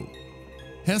Logo,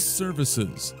 Hess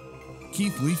Services,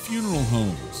 Keithley Funeral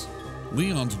Homes,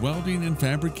 Leon's Welding and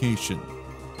Fabrication,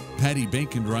 Patty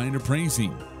Bacon Dry and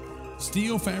Appraising,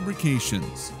 Steel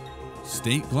Fabrications,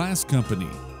 State Glass Company,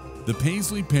 The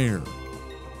Paisley Pair,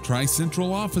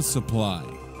 Tri-Central Office Supply,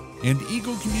 and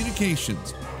Eagle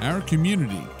Communications, our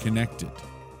community connected.